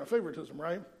exercising this kind of favoritism,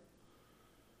 right?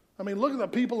 I mean, look at the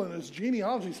people in his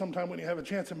genealogy sometime when you have a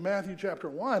chance in Matthew chapter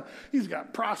 1. He's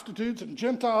got prostitutes and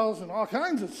Gentiles and all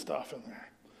kinds of stuff in there.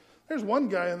 There's one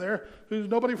guy in there who's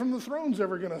nobody from the throne's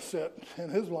ever going to sit in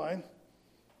his line.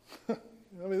 I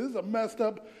mean, this is a messed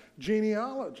up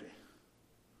genealogy.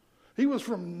 He was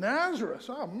from Nazareth.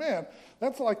 Oh, man,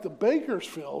 that's like the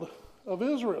Bakersfield of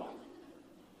Israel.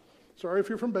 Sorry if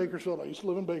you're from Bakersfield. I used to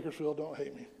live in Bakersfield. Don't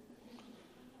hate me.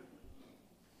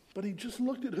 But he just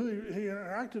looked at who he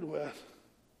interacted with,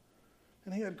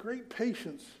 and he had great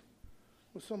patience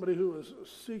with somebody who was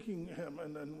seeking him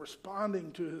and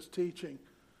responding to his teaching.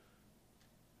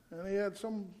 And he had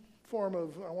some form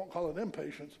of, I won't call it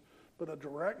impatience, but a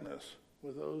directness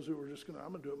with those who were just I'm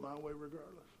going to do it my way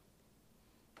regardless.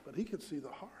 But he could see the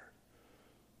heart.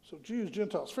 So Jews,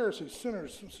 Gentiles, Pharisees,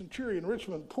 sinners, centurion, rich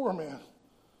man, poor man,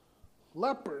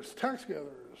 lepers, tax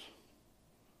gatherers,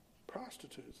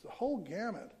 prostitutes, the whole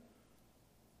gamut.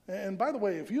 And by the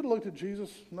way, if you'd looked at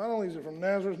Jesus, not only is he from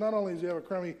Nazareth, not only does he have a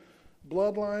crummy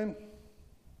bloodline,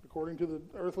 according to the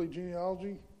earthly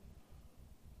genealogy,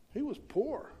 he was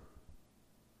poor.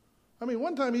 I mean,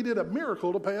 one time he did a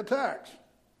miracle to pay a tax.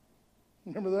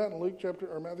 Remember that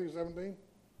in Matthew 17?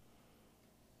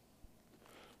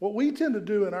 What we tend to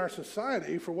do in our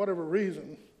society, for whatever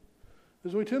reason,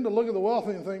 is we tend to look at the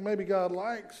wealthy and think maybe God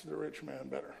likes the rich man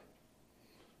better.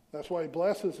 That's why he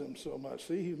blesses him so much.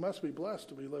 See, he must be blessed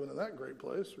to be living in that great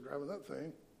place or driving that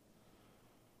thing.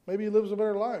 Maybe he lives a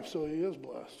better life, so he is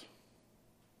blessed.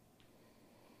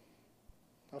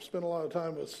 I've spent a lot of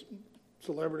time with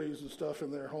celebrities and stuff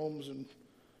in their homes in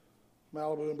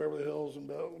Malibu and Beverly Hills and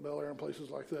Bel Air and places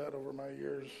like that over my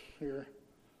years here.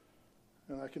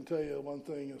 And I can tell you one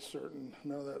thing is certain,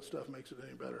 none of that stuff makes it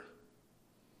any better.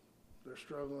 They're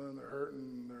struggling, they're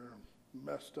hurting, they're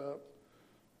messed up.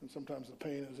 And sometimes the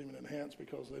pain is even enhanced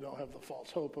because they don't have the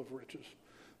false hope of riches.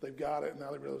 They've got it, and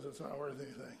now they realize it's not worth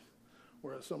anything.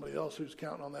 Whereas somebody else who's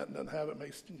counting on that and doesn't have it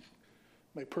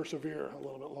may persevere a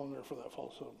little bit longer for that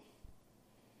false hope.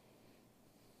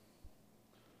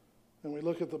 And we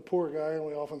look at the poor guy and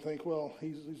we often think, well,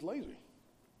 he's lazy.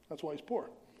 That's why he's poor.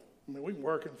 I mean, we can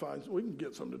work and we can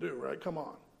get something to do, right? Come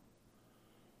on.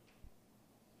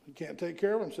 He can't take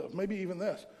care of himself. Maybe even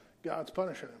this, God's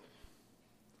punishing him.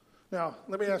 Now,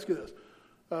 let me ask you this.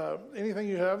 Anything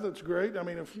you have that's great, I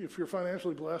mean, if you're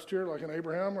financially blessed here, like an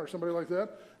Abraham or somebody like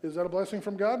that, is that a blessing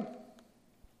from God?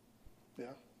 Yeah.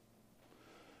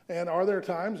 And are there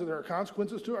times that there are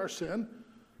consequences to our sin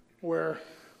where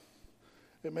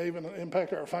it may even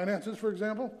impact our finances, for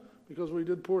example, because we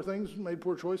did poor things, made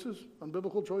poor choices,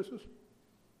 unbiblical choices?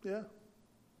 Yeah.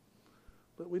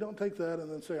 But we don't take that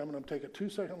and then say, I'm going to take a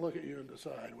 2-second look at you and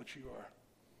decide which you are.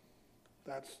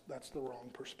 That's the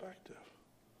wrong perspective.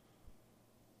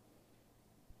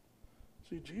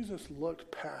 See, Jesus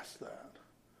looked past that.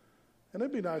 And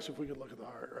it'd be nice if we could look at the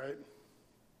heart, right?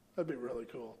 That'd be really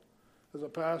cool. As a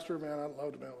pastor, man, I'd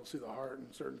love to be able to see the heart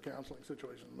in certain counseling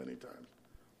situations many times.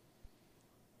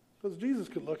 Because Jesus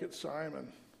could look at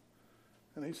Simon,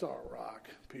 and he saw a rock,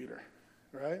 Peter,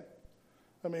 right?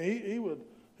 I mean, he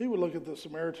would look at the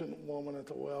Samaritan woman at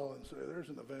the well and say, there's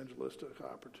an evangelistic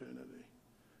opportunity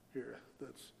here.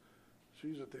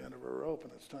 She's at the end of her rope,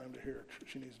 and it's time to hear.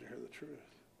 She needs to hear the truth.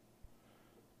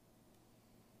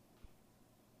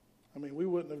 I mean, we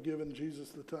wouldn't have given Jesus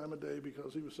the time of day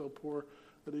because he was so poor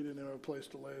that he didn't have a place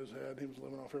to lay his head. He was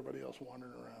living off everybody else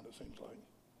wandering around, it seems like,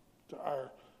 to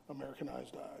our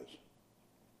Americanized eyes.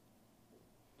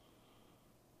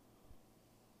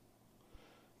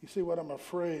 You see, what I'm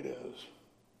afraid is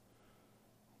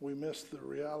we miss the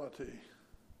reality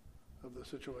of the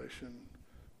situation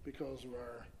because of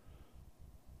our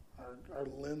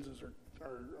lenses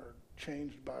are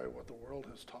changed by what the world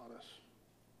has taught us.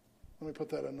 Let me put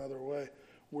that another way.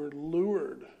 We're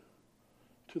lured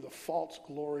to the false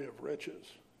glory of riches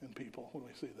in people when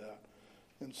we see that,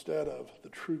 instead of the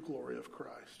true glory of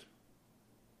Christ.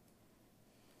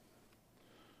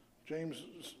 James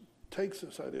takes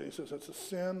this idea. He says it's a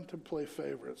sin to play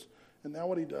favorites. And now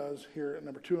what he does here at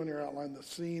number 2 on your outline, the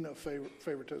scene of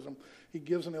favoritism, he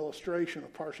gives an illustration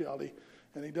of partiality,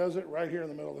 and he does it right here in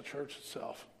the middle of the church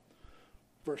itself.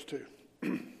 Verse 2.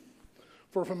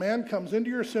 For if a man comes into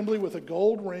your assembly with a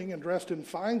gold ring and dressed in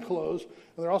fine clothes,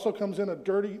 and there also comes in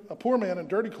a poor man in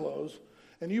dirty clothes,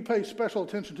 and you pay special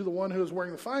attention to the one who is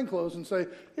wearing the fine clothes and say,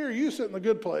 here, you sit in the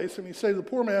good place, and you say to the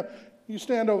poor man, you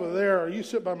stand over there, or you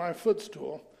sit by my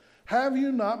footstool, have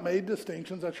you not made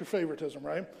distinctions, that's your favoritism,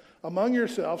 right, among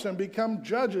yourselves and become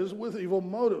judges with evil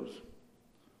motives?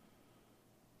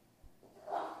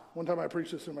 One time I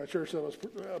preached this in my church. I was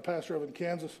a pastor up in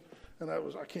Kansas, and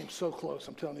I came so close,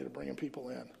 I'm telling you, to bringing people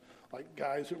in. Like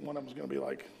guys, one of them was going to be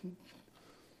like,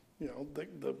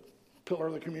 the pillar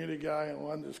of the community guy, and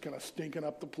one just kind of stinking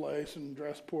up the place and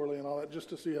dressed poorly and all that, just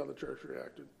to see how the church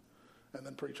reacted, and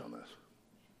then preach on this.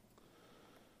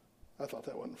 I thought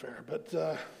that wasn't fair,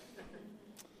 but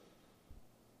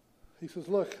he says,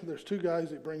 look, there's 2 guys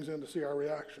he brings in to see our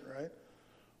reaction, right?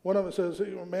 One of them says,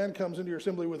 a man comes into your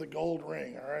assembly with a gold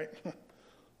ring, all right?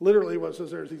 Literally what it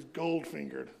says there is he's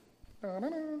gold-fingered.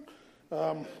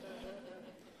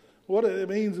 What it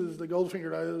means is the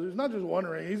gold-fingered, there's not just one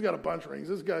ring, he's got a bunch of rings.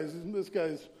 This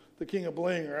guy's the king of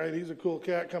bling, right? He's a cool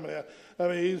cat coming out. I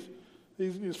mean,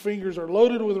 his fingers are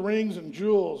loaded with rings and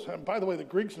jewels. And by the way, the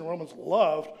Greeks and Romans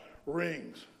loved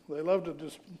rings. They loved to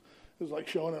it was like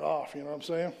showing it off, you know what I'm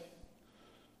saying?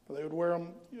 They would wear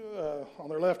them on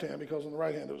their left hand because on the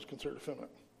right hand it was considered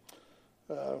effeminate.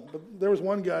 But there was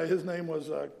one guy, his name was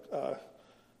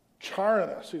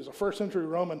Charinus. He was a 1st century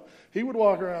Roman. He would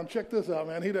walk around, check this out,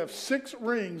 man, he'd have 6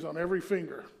 rings on every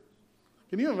finger.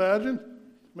 Can you imagine?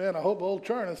 Man, I hope old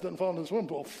Charinus doesn't fall into the swimming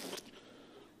pool.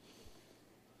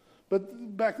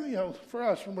 But back then, for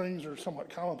us, rings are somewhat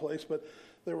commonplace, but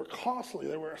they were costly.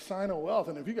 They were a sign of wealth.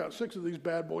 And if you got 6 of these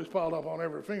bad boys piled up on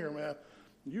every finger, man,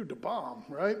 you're the bomb,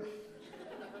 right?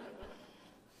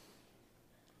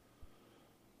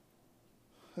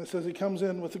 It says he comes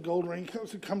in with a gold ring.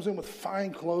 He comes in with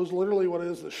fine clothes. Literally what it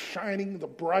is, the shining, the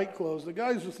bright clothes. The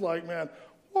guy's just like, man,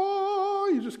 whoa,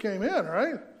 you just came in,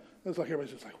 right? It's like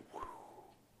everybody's just like, whew.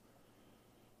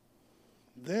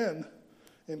 Then,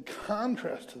 in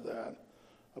contrast to that,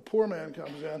 a poor man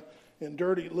comes in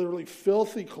dirty, literally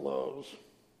filthy clothes.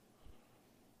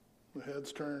 The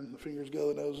heads turn, the fingers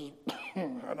go, the noses.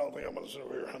 I don't think I'm going to sit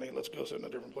over here, honey. Let's go sit in a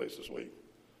different place this week.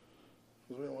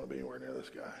 Because we don't want to be anywhere near this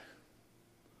guy.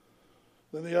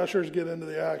 Then the ushers get into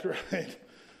the act, right?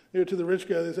 Here to the rich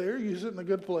guy, they say, here, you sit in a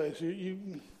good place.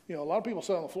 You know, a lot of people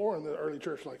sat on the floor in the early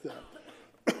church like that.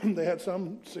 They had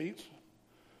some seats.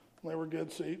 They were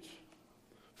good seats,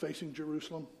 facing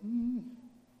Jerusalem.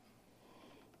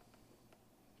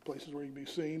 Places where you can be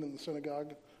seen in the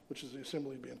synagogue, which is the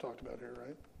assembly being talked about here,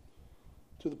 right?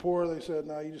 To the poor, they said,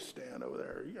 no, you just stand over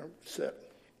there.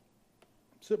 Sit.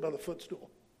 Sit by the footstool.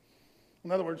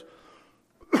 In other words,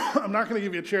 I'm not going to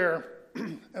give you a chair,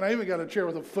 and I even got a chair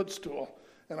with a footstool,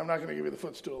 and I'm not going to give you the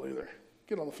footstool either.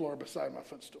 Get on the floor beside my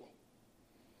footstool.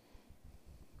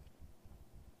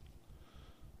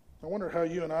 I wonder how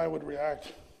you and I would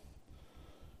react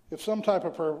if some type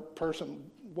of person,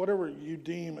 whatever you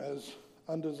deem as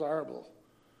undesirable,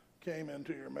 came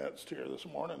into your midst here this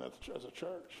morning as a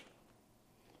church.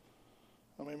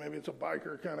 I mean, maybe it's a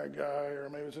biker kind of guy, or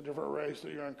maybe it's a different race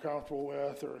that you're uncomfortable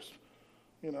with, or,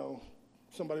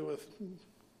 somebody with,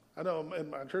 I know in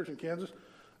my church in Kansas,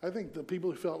 I think the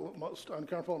people who felt most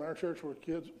uncomfortable in our church were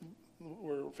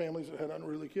families that had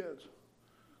unruly kids.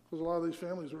 because a lot of these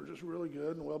families were just really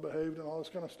good and well-behaved and all this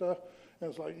kind of stuff. And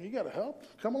it's like, you got to help.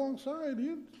 Come alongside.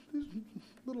 These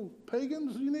little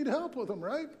pagans, you need help with them,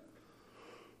 right?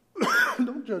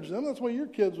 Don't judge them. That's the way your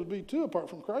kids would be too, apart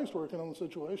from Christ working on the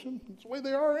situation. It's the way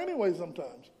they are anyway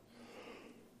sometimes.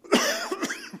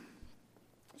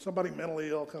 Somebody mentally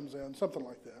ill comes in, something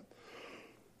like that.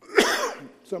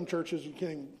 Some churches, you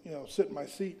can't even, sit in my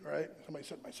seat, right? Somebody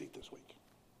sit in my seat this week.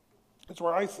 That's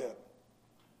where I sit.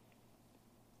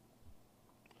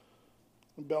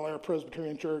 In Bel Air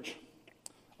Presbyterian Church,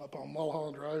 up on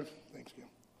Mulholland Drive. Thanks, Kim.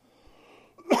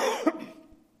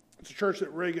 It's a church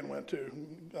that Reagan went to,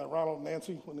 Ronald and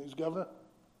Nancy, when he was governor.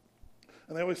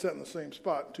 And they always sat in the same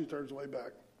spot, 2/3 of the way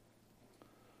back.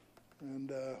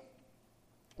 And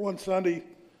one Sunday,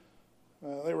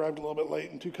 they arrived a little bit late,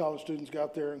 and 2 college students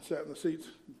got there and sat in the seats.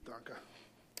 Danke.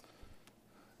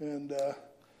 And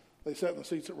they sat in the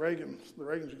seats at Reagan's. The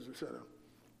Reagans usually sat in.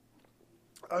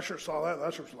 Usher saw that, and the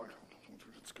usher was like,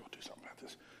 let's go do something about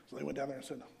this. So they went down there and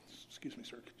said, excuse me,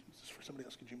 sir, is this for somebody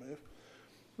else? Could you move?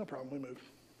 No problem, we moved.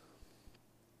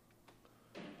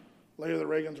 Later, the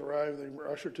Reagans arrived. They were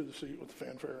ushered to the seat with the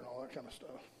fanfare and all that kind of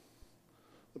stuff.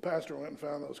 The pastor went and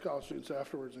found those college students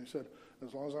afterwards, and he said,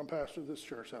 as long as I'm pastor of this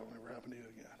church, that will never happen to you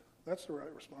again. That's the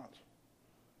right response.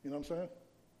 You know what I'm saying?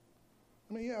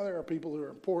 I mean, yeah, there are people who are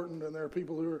important, and there are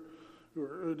people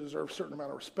who deserve a certain amount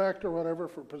of respect or whatever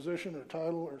for position or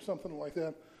title or something like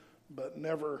that, but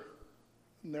never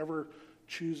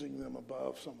choosing them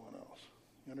above someone else.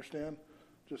 You understand?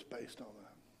 Just based on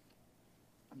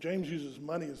that. James uses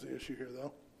money as the issue here,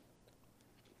 though,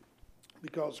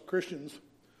 because Christians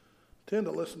tend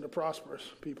to listen to prosperous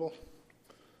people.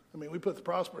 I mean, we put the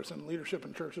prosperous in leadership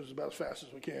in churches about as fast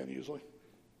as we can, usually.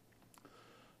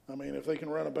 I mean, if they can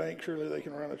run a bank, surely they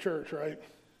can run a church, right?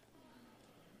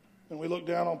 And we look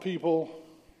down on people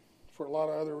for a lot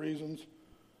of other reasons.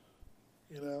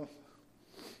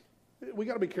 We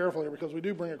got to be careful here because we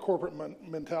do bring a corporate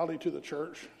mentality to the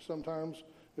church sometimes.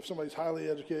 If somebody's highly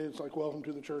educated, it's like, welcome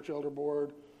to the church elder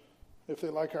board. If they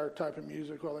like our type of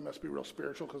music, well, they must be real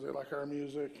spiritual because they like our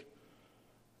music.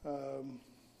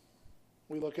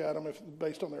 We look at them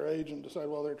based on their age and decide,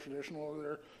 well, they're traditional or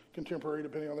they're contemporary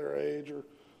depending on their age. Or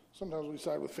sometimes we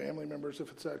side with family members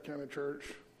if it's that kind of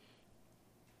church.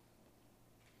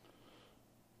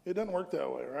 It doesn't work that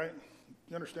way, right?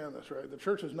 You understand this, right? The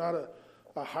church is not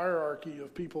a hierarchy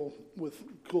of people with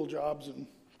cool jobs and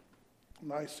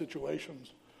nice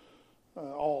situations,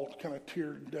 all kind of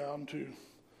tiered down to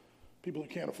people who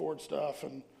can't afford stuff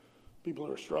and people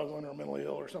who are struggling or mentally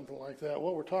ill or something like that.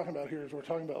 What we're talking about here is we're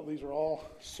talking about these are all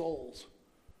souls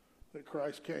that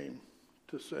Christ came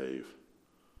to save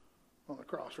on the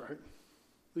cross, right?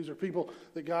 These are people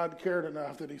that God cared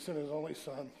enough that he sent his only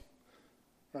son,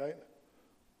 right?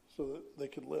 So that they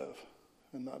could live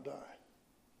and not die.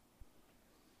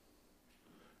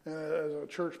 And as a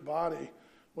church body,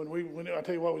 I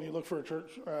tell you what, when you look for a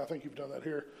church, I think you've done that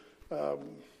here.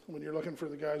 When you're looking for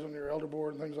the guys on your elder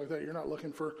board and things like that, you're not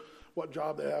looking for what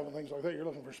job they have and things like that. You're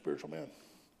looking for spiritual men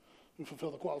who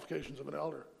fulfill the qualifications of an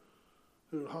elder,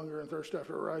 who hunger and thirst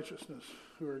after righteousness,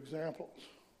 who are examples.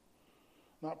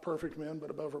 Not perfect men, but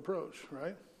above reproach,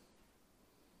 right?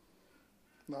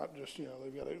 Not just,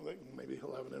 maybe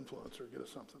he'll have an influence or get us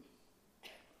something.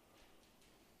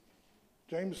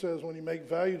 James says when you make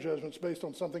value judgments based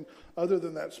on something other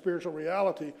than that spiritual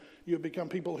reality, you have become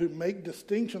people who make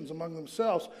distinctions among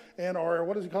themselves and are,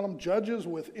 what does he call them, judges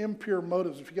with impure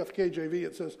motives. If you got the KJV,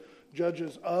 it says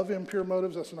judges of impure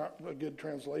motives. That's not a good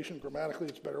translation. Grammatically,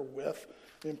 it's better with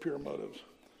impure motives.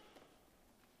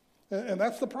 And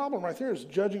that's the problem right there, is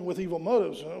judging with evil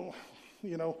motives.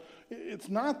 It's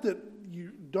not that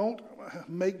you don't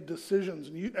make decisions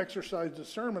and you exercise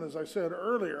discernment, as I said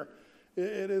earlier.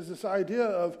 It is this idea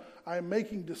of I'm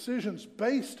making decisions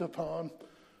based upon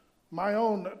my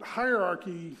own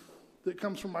hierarchy that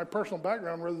comes from my personal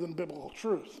background rather than biblical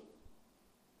truth.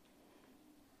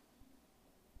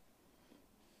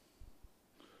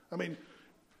 I mean,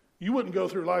 you wouldn't go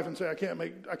through life and say, I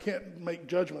can't make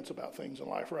judgments about things in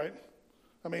life, right?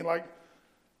 I mean, like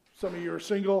some of you are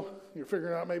single, you're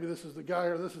figuring out maybe this is the guy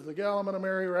or this is the gal I'm going to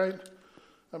marry, right?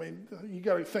 I mean, you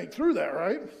got to think through that,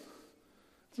 right?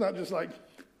 It's not just like,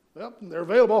 well, they're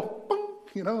available,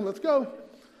 boom, let's go.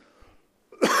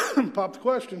 Pop the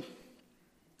question.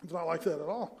 It's not like that at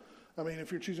all. I mean,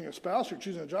 if you're choosing a spouse, you're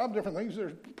choosing a job, different things,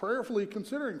 they're prayerfully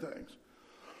considering things.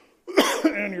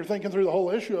 And you're thinking through the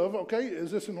whole issue of, okay,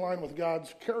 is this in line with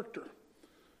God's character?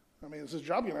 I mean, is this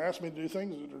job going to ask me to do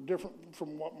things that are different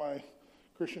from what my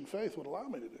Christian faith would allow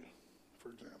me to do,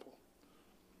 for example?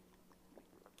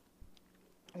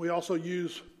 We also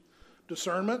use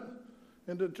discernment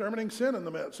and determining sin in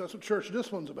the midst. That's what church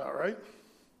discipline's about, right?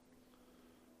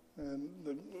 And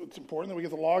it's important that we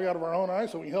get the log out of our own eye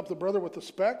so we can help the brother with the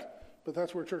speck, but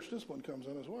that's where church discipline comes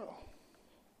in as well.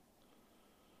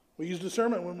 We use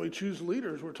discernment when we choose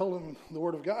leaders. We're told in the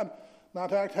Word of God not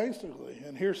to act hastily,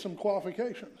 and here's some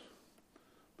qualifications.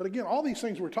 But again, all these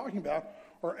things we're talking about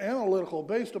are analytical,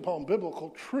 based upon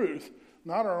biblical truth,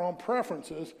 not our own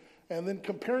preferences, and then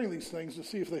comparing these things to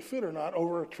see if they fit or not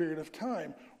over a period of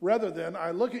time, rather than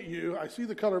I look at you, I see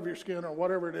the color of your skin or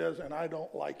whatever it is, and I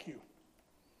don't like you.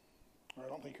 Or I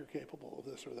don't think you're capable of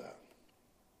this or that.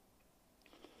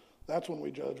 That's when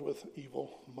we judge with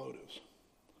evil motives.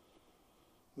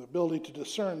 The ability to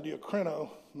discern, diakrino,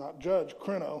 not judge,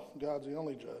 krino, God's the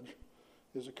only judge,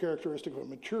 is a characteristic of a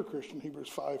mature Christian. Hebrews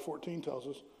 5:14 tells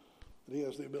us that he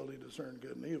has the ability to discern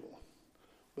good and evil.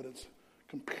 But it's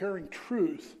comparing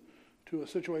truth to a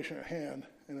situation at hand,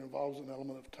 and it involves an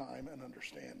element of time and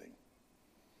understanding.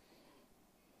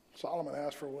 Solomon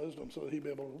asked for wisdom so that he'd be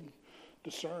able to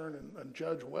discern and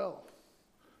judge well.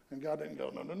 And God didn't go,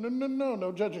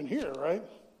 no judging here, right?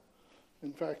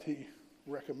 In fact, he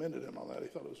recommended him on that. He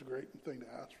thought it was a great thing to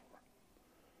ask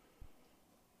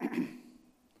for.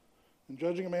 In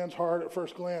judging a man's heart at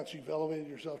first glance, you've elevated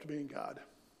yourself to being God.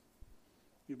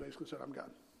 You basically said, I'm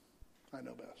God. I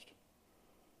know best.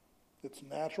 It's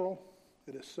natural.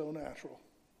 It is so natural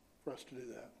for us to do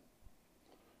that.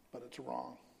 But it's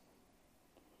wrong.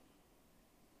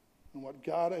 And what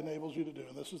God enables you to do,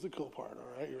 and this is the cool part,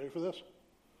 all right? You ready for this?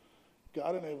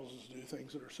 God enables us to do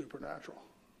things that are supernatural.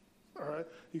 All right?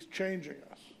 He's changing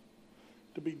us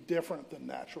to be different than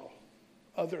natural,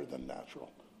 other than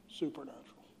natural, supernatural.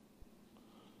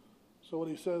 So what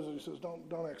he says is,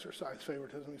 don't exercise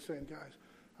favoritism. He's saying, guys,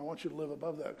 I want you to live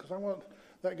above that, because I want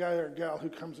that guy or gal who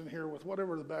comes in here with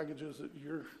whatever the baggage is that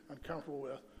you're uncomfortable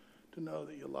with to know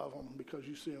that you love them because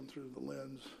you see them through the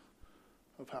lens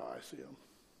of how I see them.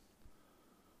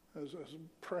 As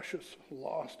precious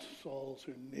lost souls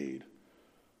who need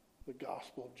the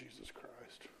gospel of Jesus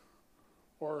Christ.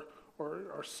 Or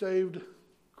are saved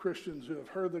Christians who have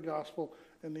heard the gospel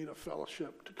and need a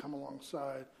fellowship to come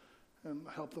alongside and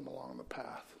help them along the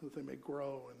path that they may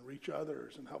grow and reach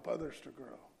others and help others to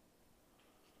grow.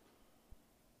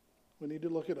 We need to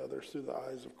look at others through the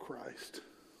eyes of Christ.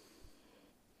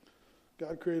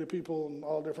 God created people in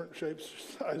all different shapes,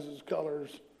 sizes,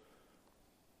 colors,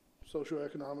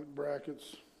 socioeconomic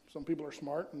brackets. Some people are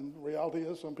smart, and the reality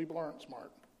is some people aren't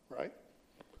smart, right?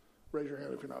 Raise your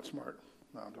hand if you're not smart.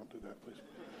 No, don't do that, please.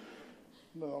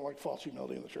 No, like false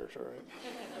humility in the church, all right?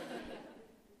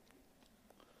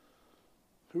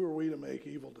 Who are we to make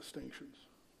evil distinctions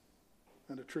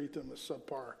and to treat them as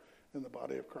subpar in the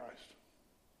body of Christ?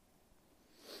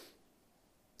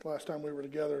 Last time we were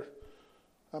together,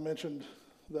 I mentioned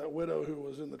that widow who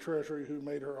was in the treasury who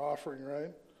made her offering,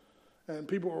 right? And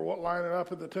people were lining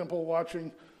up at the temple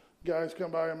watching guys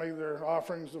come by and make their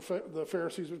offerings. The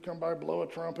Pharisees would come by, blow a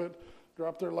trumpet,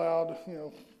 drop their loud,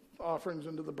 offerings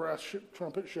into the brass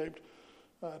trumpet-shaped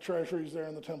treasuries there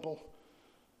in the temple.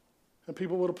 And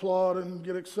people would applaud and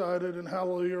get excited and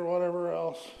hallelujah or whatever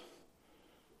else.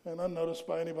 And unnoticed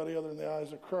by anybody other than the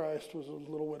eyes of Christ was a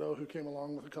little widow who came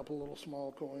along with a couple little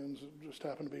small coins. It just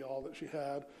happened to be all that she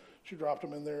had. She dropped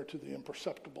them in there to the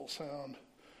imperceptible sound.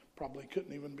 Probably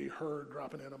couldn't even be heard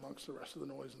dropping in amongst the rest of the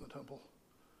noise in the temple.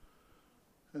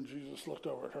 And Jesus looked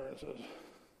over at her and said,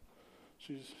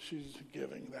 she's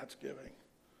giving, that's giving.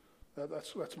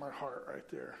 That's my heart right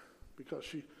there. Because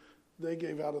they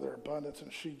gave out of their abundance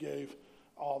and she gave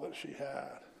all that she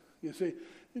had. You see,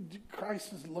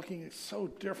 Christ is looking so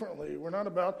differently. We're not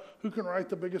about who can write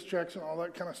the biggest checks and all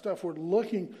that kind of stuff. We're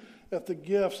looking at the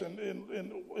gifts. And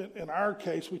in our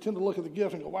case, we tend to look at the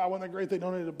gift and go, wow, wasn't that great? They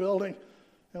donated a building.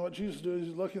 And what Jesus does is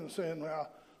he's looking and saying, well,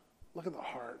 look at the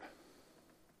heart.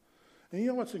 And you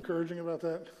know what's encouraging about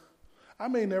that? I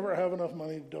may never have enough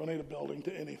money to donate a building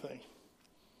to anything.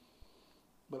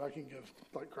 But I can give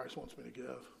like Christ wants me to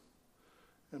give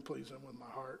and please him with my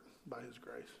heart by his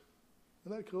grace.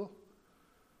 Isn't that cool?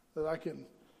 That I can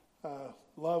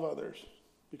love others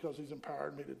because he's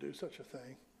empowered me to do such a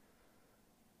thing.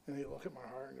 And he'll look at my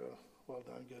heart and go, well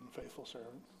done, good and faithful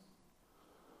servant.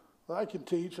 Well, I can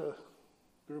teach a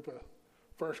group of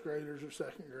first graders or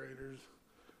second graders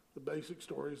the basic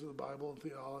stories of the Bible and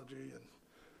theology, and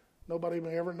nobody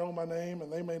may ever know my name,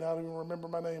 and they may not even remember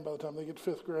my name by the time they get to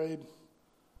fifth grade.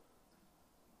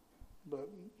 But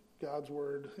God's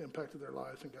word impacted their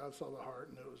lives, and God saw the heart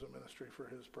and knew it was a ministry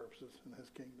for his purposes and his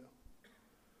kingdom.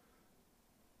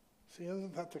 See,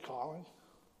 isn't that the calling?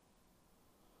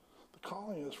 The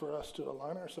calling is for us to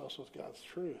align ourselves with God's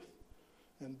truth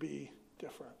and be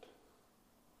different.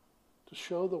 to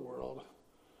show the world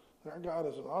that our God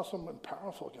is an awesome and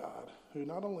powerful God who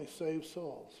not only saves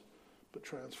souls, but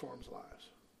transforms lives.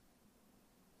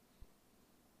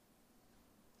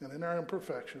 And in our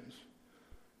imperfections,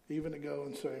 even to go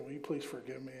and say, will you please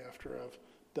forgive me after I've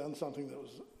done something that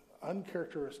was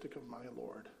uncharacteristic of my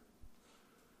Lord,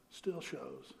 still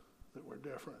shows that we're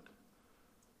different.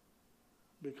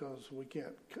 Because we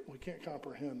can't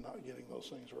comprehend not getting those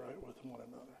things right with one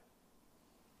another.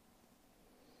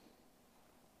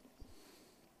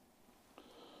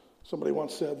 Somebody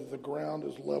once said that the ground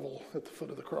is level at the foot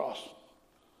of the cross.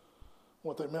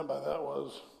 What they meant by that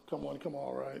was, come one, come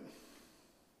all, right?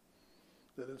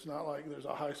 That it's not like there's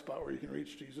a high spot where you can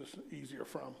reach Jesus easier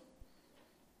from.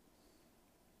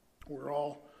 We're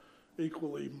all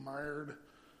equally mired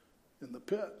in the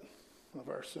pit of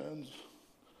our sins.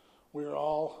 We are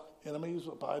all enemies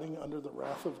abiding under the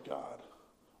wrath of God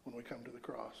when we come to the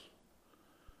cross.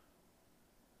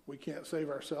 We can't save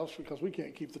ourselves because we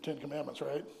can't keep the Ten Commandments,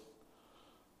 right?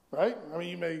 Right? I mean,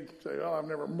 you may say, oh, I've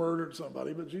never murdered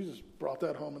somebody, but Jesus brought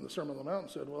that home in the Sermon on the Mount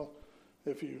and said, well,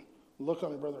 if you look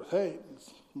on your brother with hate,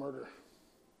 it's murder.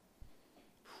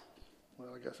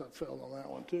 Well, I guess I failed on that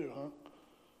one too, huh?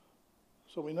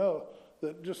 So we know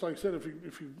that, just like I said,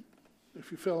 if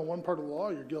you fail in one part of the law,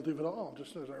 you're guilty of it all,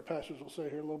 just as our pastors will say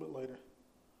here a little bit later.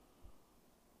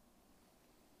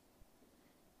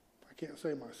 I can't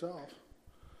save myself.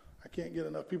 I can't get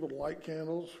enough people to light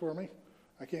candles for me.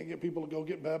 I can't get people to go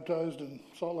get baptized in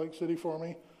Salt Lake City for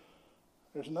me.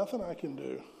 There's nothing I can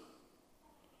do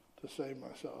to save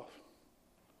myself.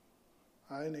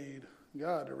 I need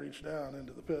God to reach down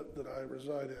into the pit that I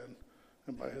reside in,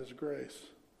 and by his grace,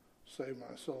 save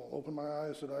my soul. Open my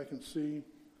eyes that I can see,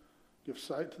 give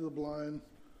sight to the blind,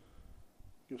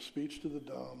 give speech to the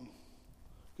dumb,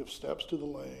 give steps to the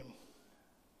lame,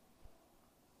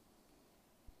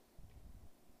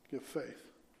 give faith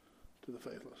to the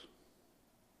faithless.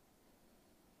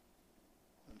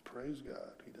 And praise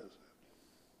God, he does it.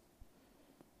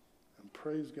 And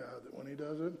praise God that when he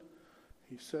does it,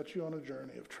 he sets you on a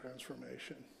journey of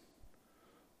transformation.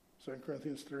 2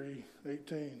 Corinthians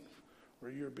 3:18,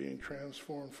 where you're being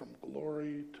transformed from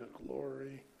glory to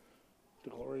glory to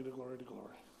glory to glory to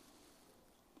glory.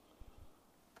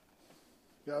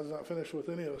 God's not finished with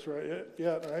any of us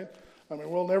yet, right? I mean,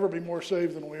 we'll never be more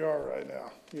saved than we are right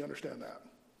now. You understand that?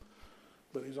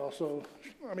 But he's also,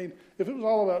 I mean, if it was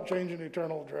all about changing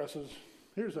eternal addresses,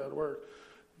 here's how it works.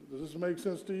 Does this make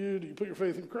sense to you? Do you put your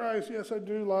faith in Christ? Yes, I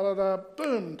do. La, la, la.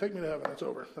 Boom. Take me to heaven. It's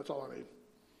over. That's all I need.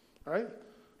 All right?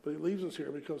 But he leaves us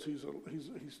here because he's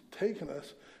taken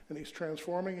us and he's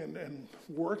transforming and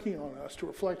working on us to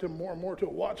reflect him more and more to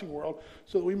a watching world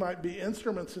so that we might be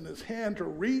instruments in his hand to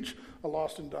reach a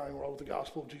lost and dying world with the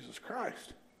gospel of Jesus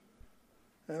Christ.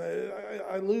 And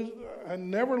I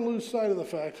never lose sight of the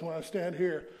fact when I stand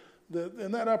here that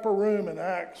in that upper room in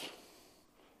Acts,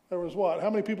 there was what? How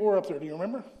many people were up there? Do you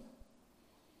remember?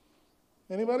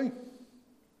 Anybody?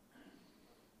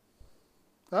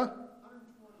 Huh? 120.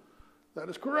 That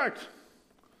is correct.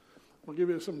 We'll give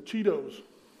you some Cheetos.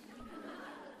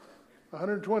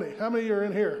 120. How many are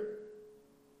in here?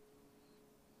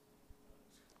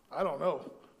 I don't know,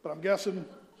 but I'm guessing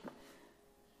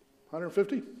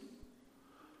 150.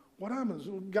 What happens?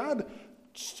 God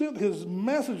sent his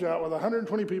message out with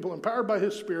 120 people empowered by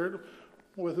his Spirit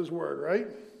with his word, right?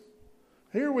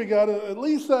 Here we got at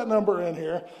least that number in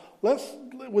here. Let's,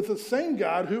 with the same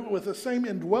God, who with the same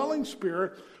indwelling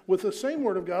Spirit, with the same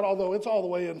Word of God, although it's all the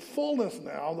way in fullness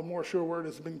now, the more sure Word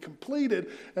has been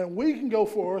completed, and we can go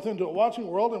forth into a watching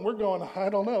world, and we're going, I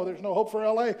don't know, there's no hope for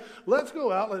LA. Let's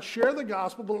go out, let's share the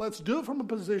gospel, but let's do it from a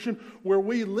position where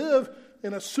we live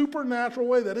in a supernatural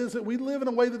way. That is, that we live in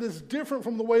a way that is different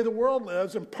from the way the world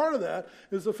lives, and part of that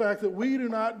is the fact that we do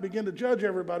not begin to judge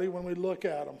everybody when we look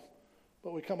at them,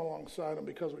 but we come alongside them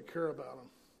because we care about them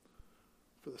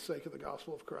for the sake of the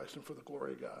gospel of Christ and for the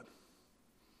glory of God.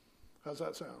 How's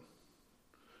that sound?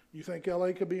 You think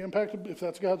LA could be impacted if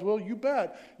that's God's will? You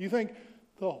bet. You think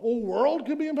the whole world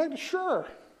could be impacted? Sure.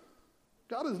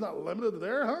 God is not limited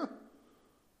there, huh?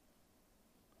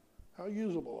 How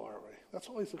usable are we? That's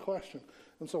always the question.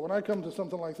 And so when I come to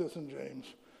something like this in James,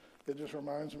 it just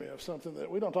reminds me of something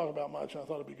that we don't talk about much, and I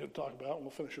thought it'd be good to talk about, and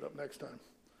we'll finish it up next time.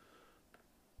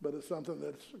 But it's something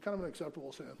that's kind of an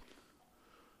acceptable sin,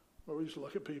 where we just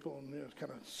look at people and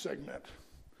kind of segment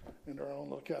into our own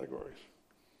little categories.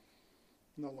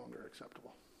 No longer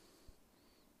acceptable.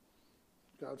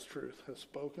 God's truth has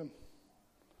spoken.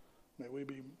 May we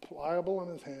be pliable in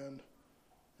his hand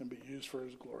and be used for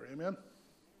his glory. Amen?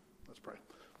 Let's pray.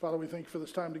 Father, we thank you for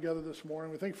this time together this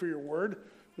morning. We thank you for your word.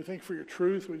 We thank you for your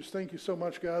truth. We just thank you so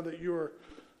much, God, that you are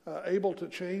able to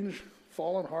change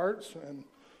fallen hearts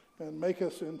and make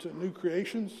us into new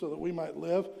creations so that we might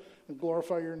live and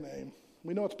glorify your name.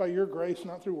 We know it's by your grace,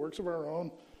 not through works of our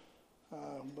own.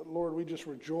 But Lord, we just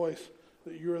rejoice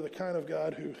that you are the kind of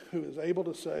God who is able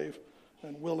to save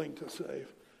and willing to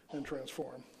save and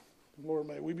transform. Lord,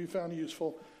 may we be found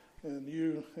useful in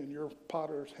you and your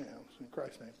potter's hands. In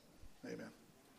Christ's name, amen.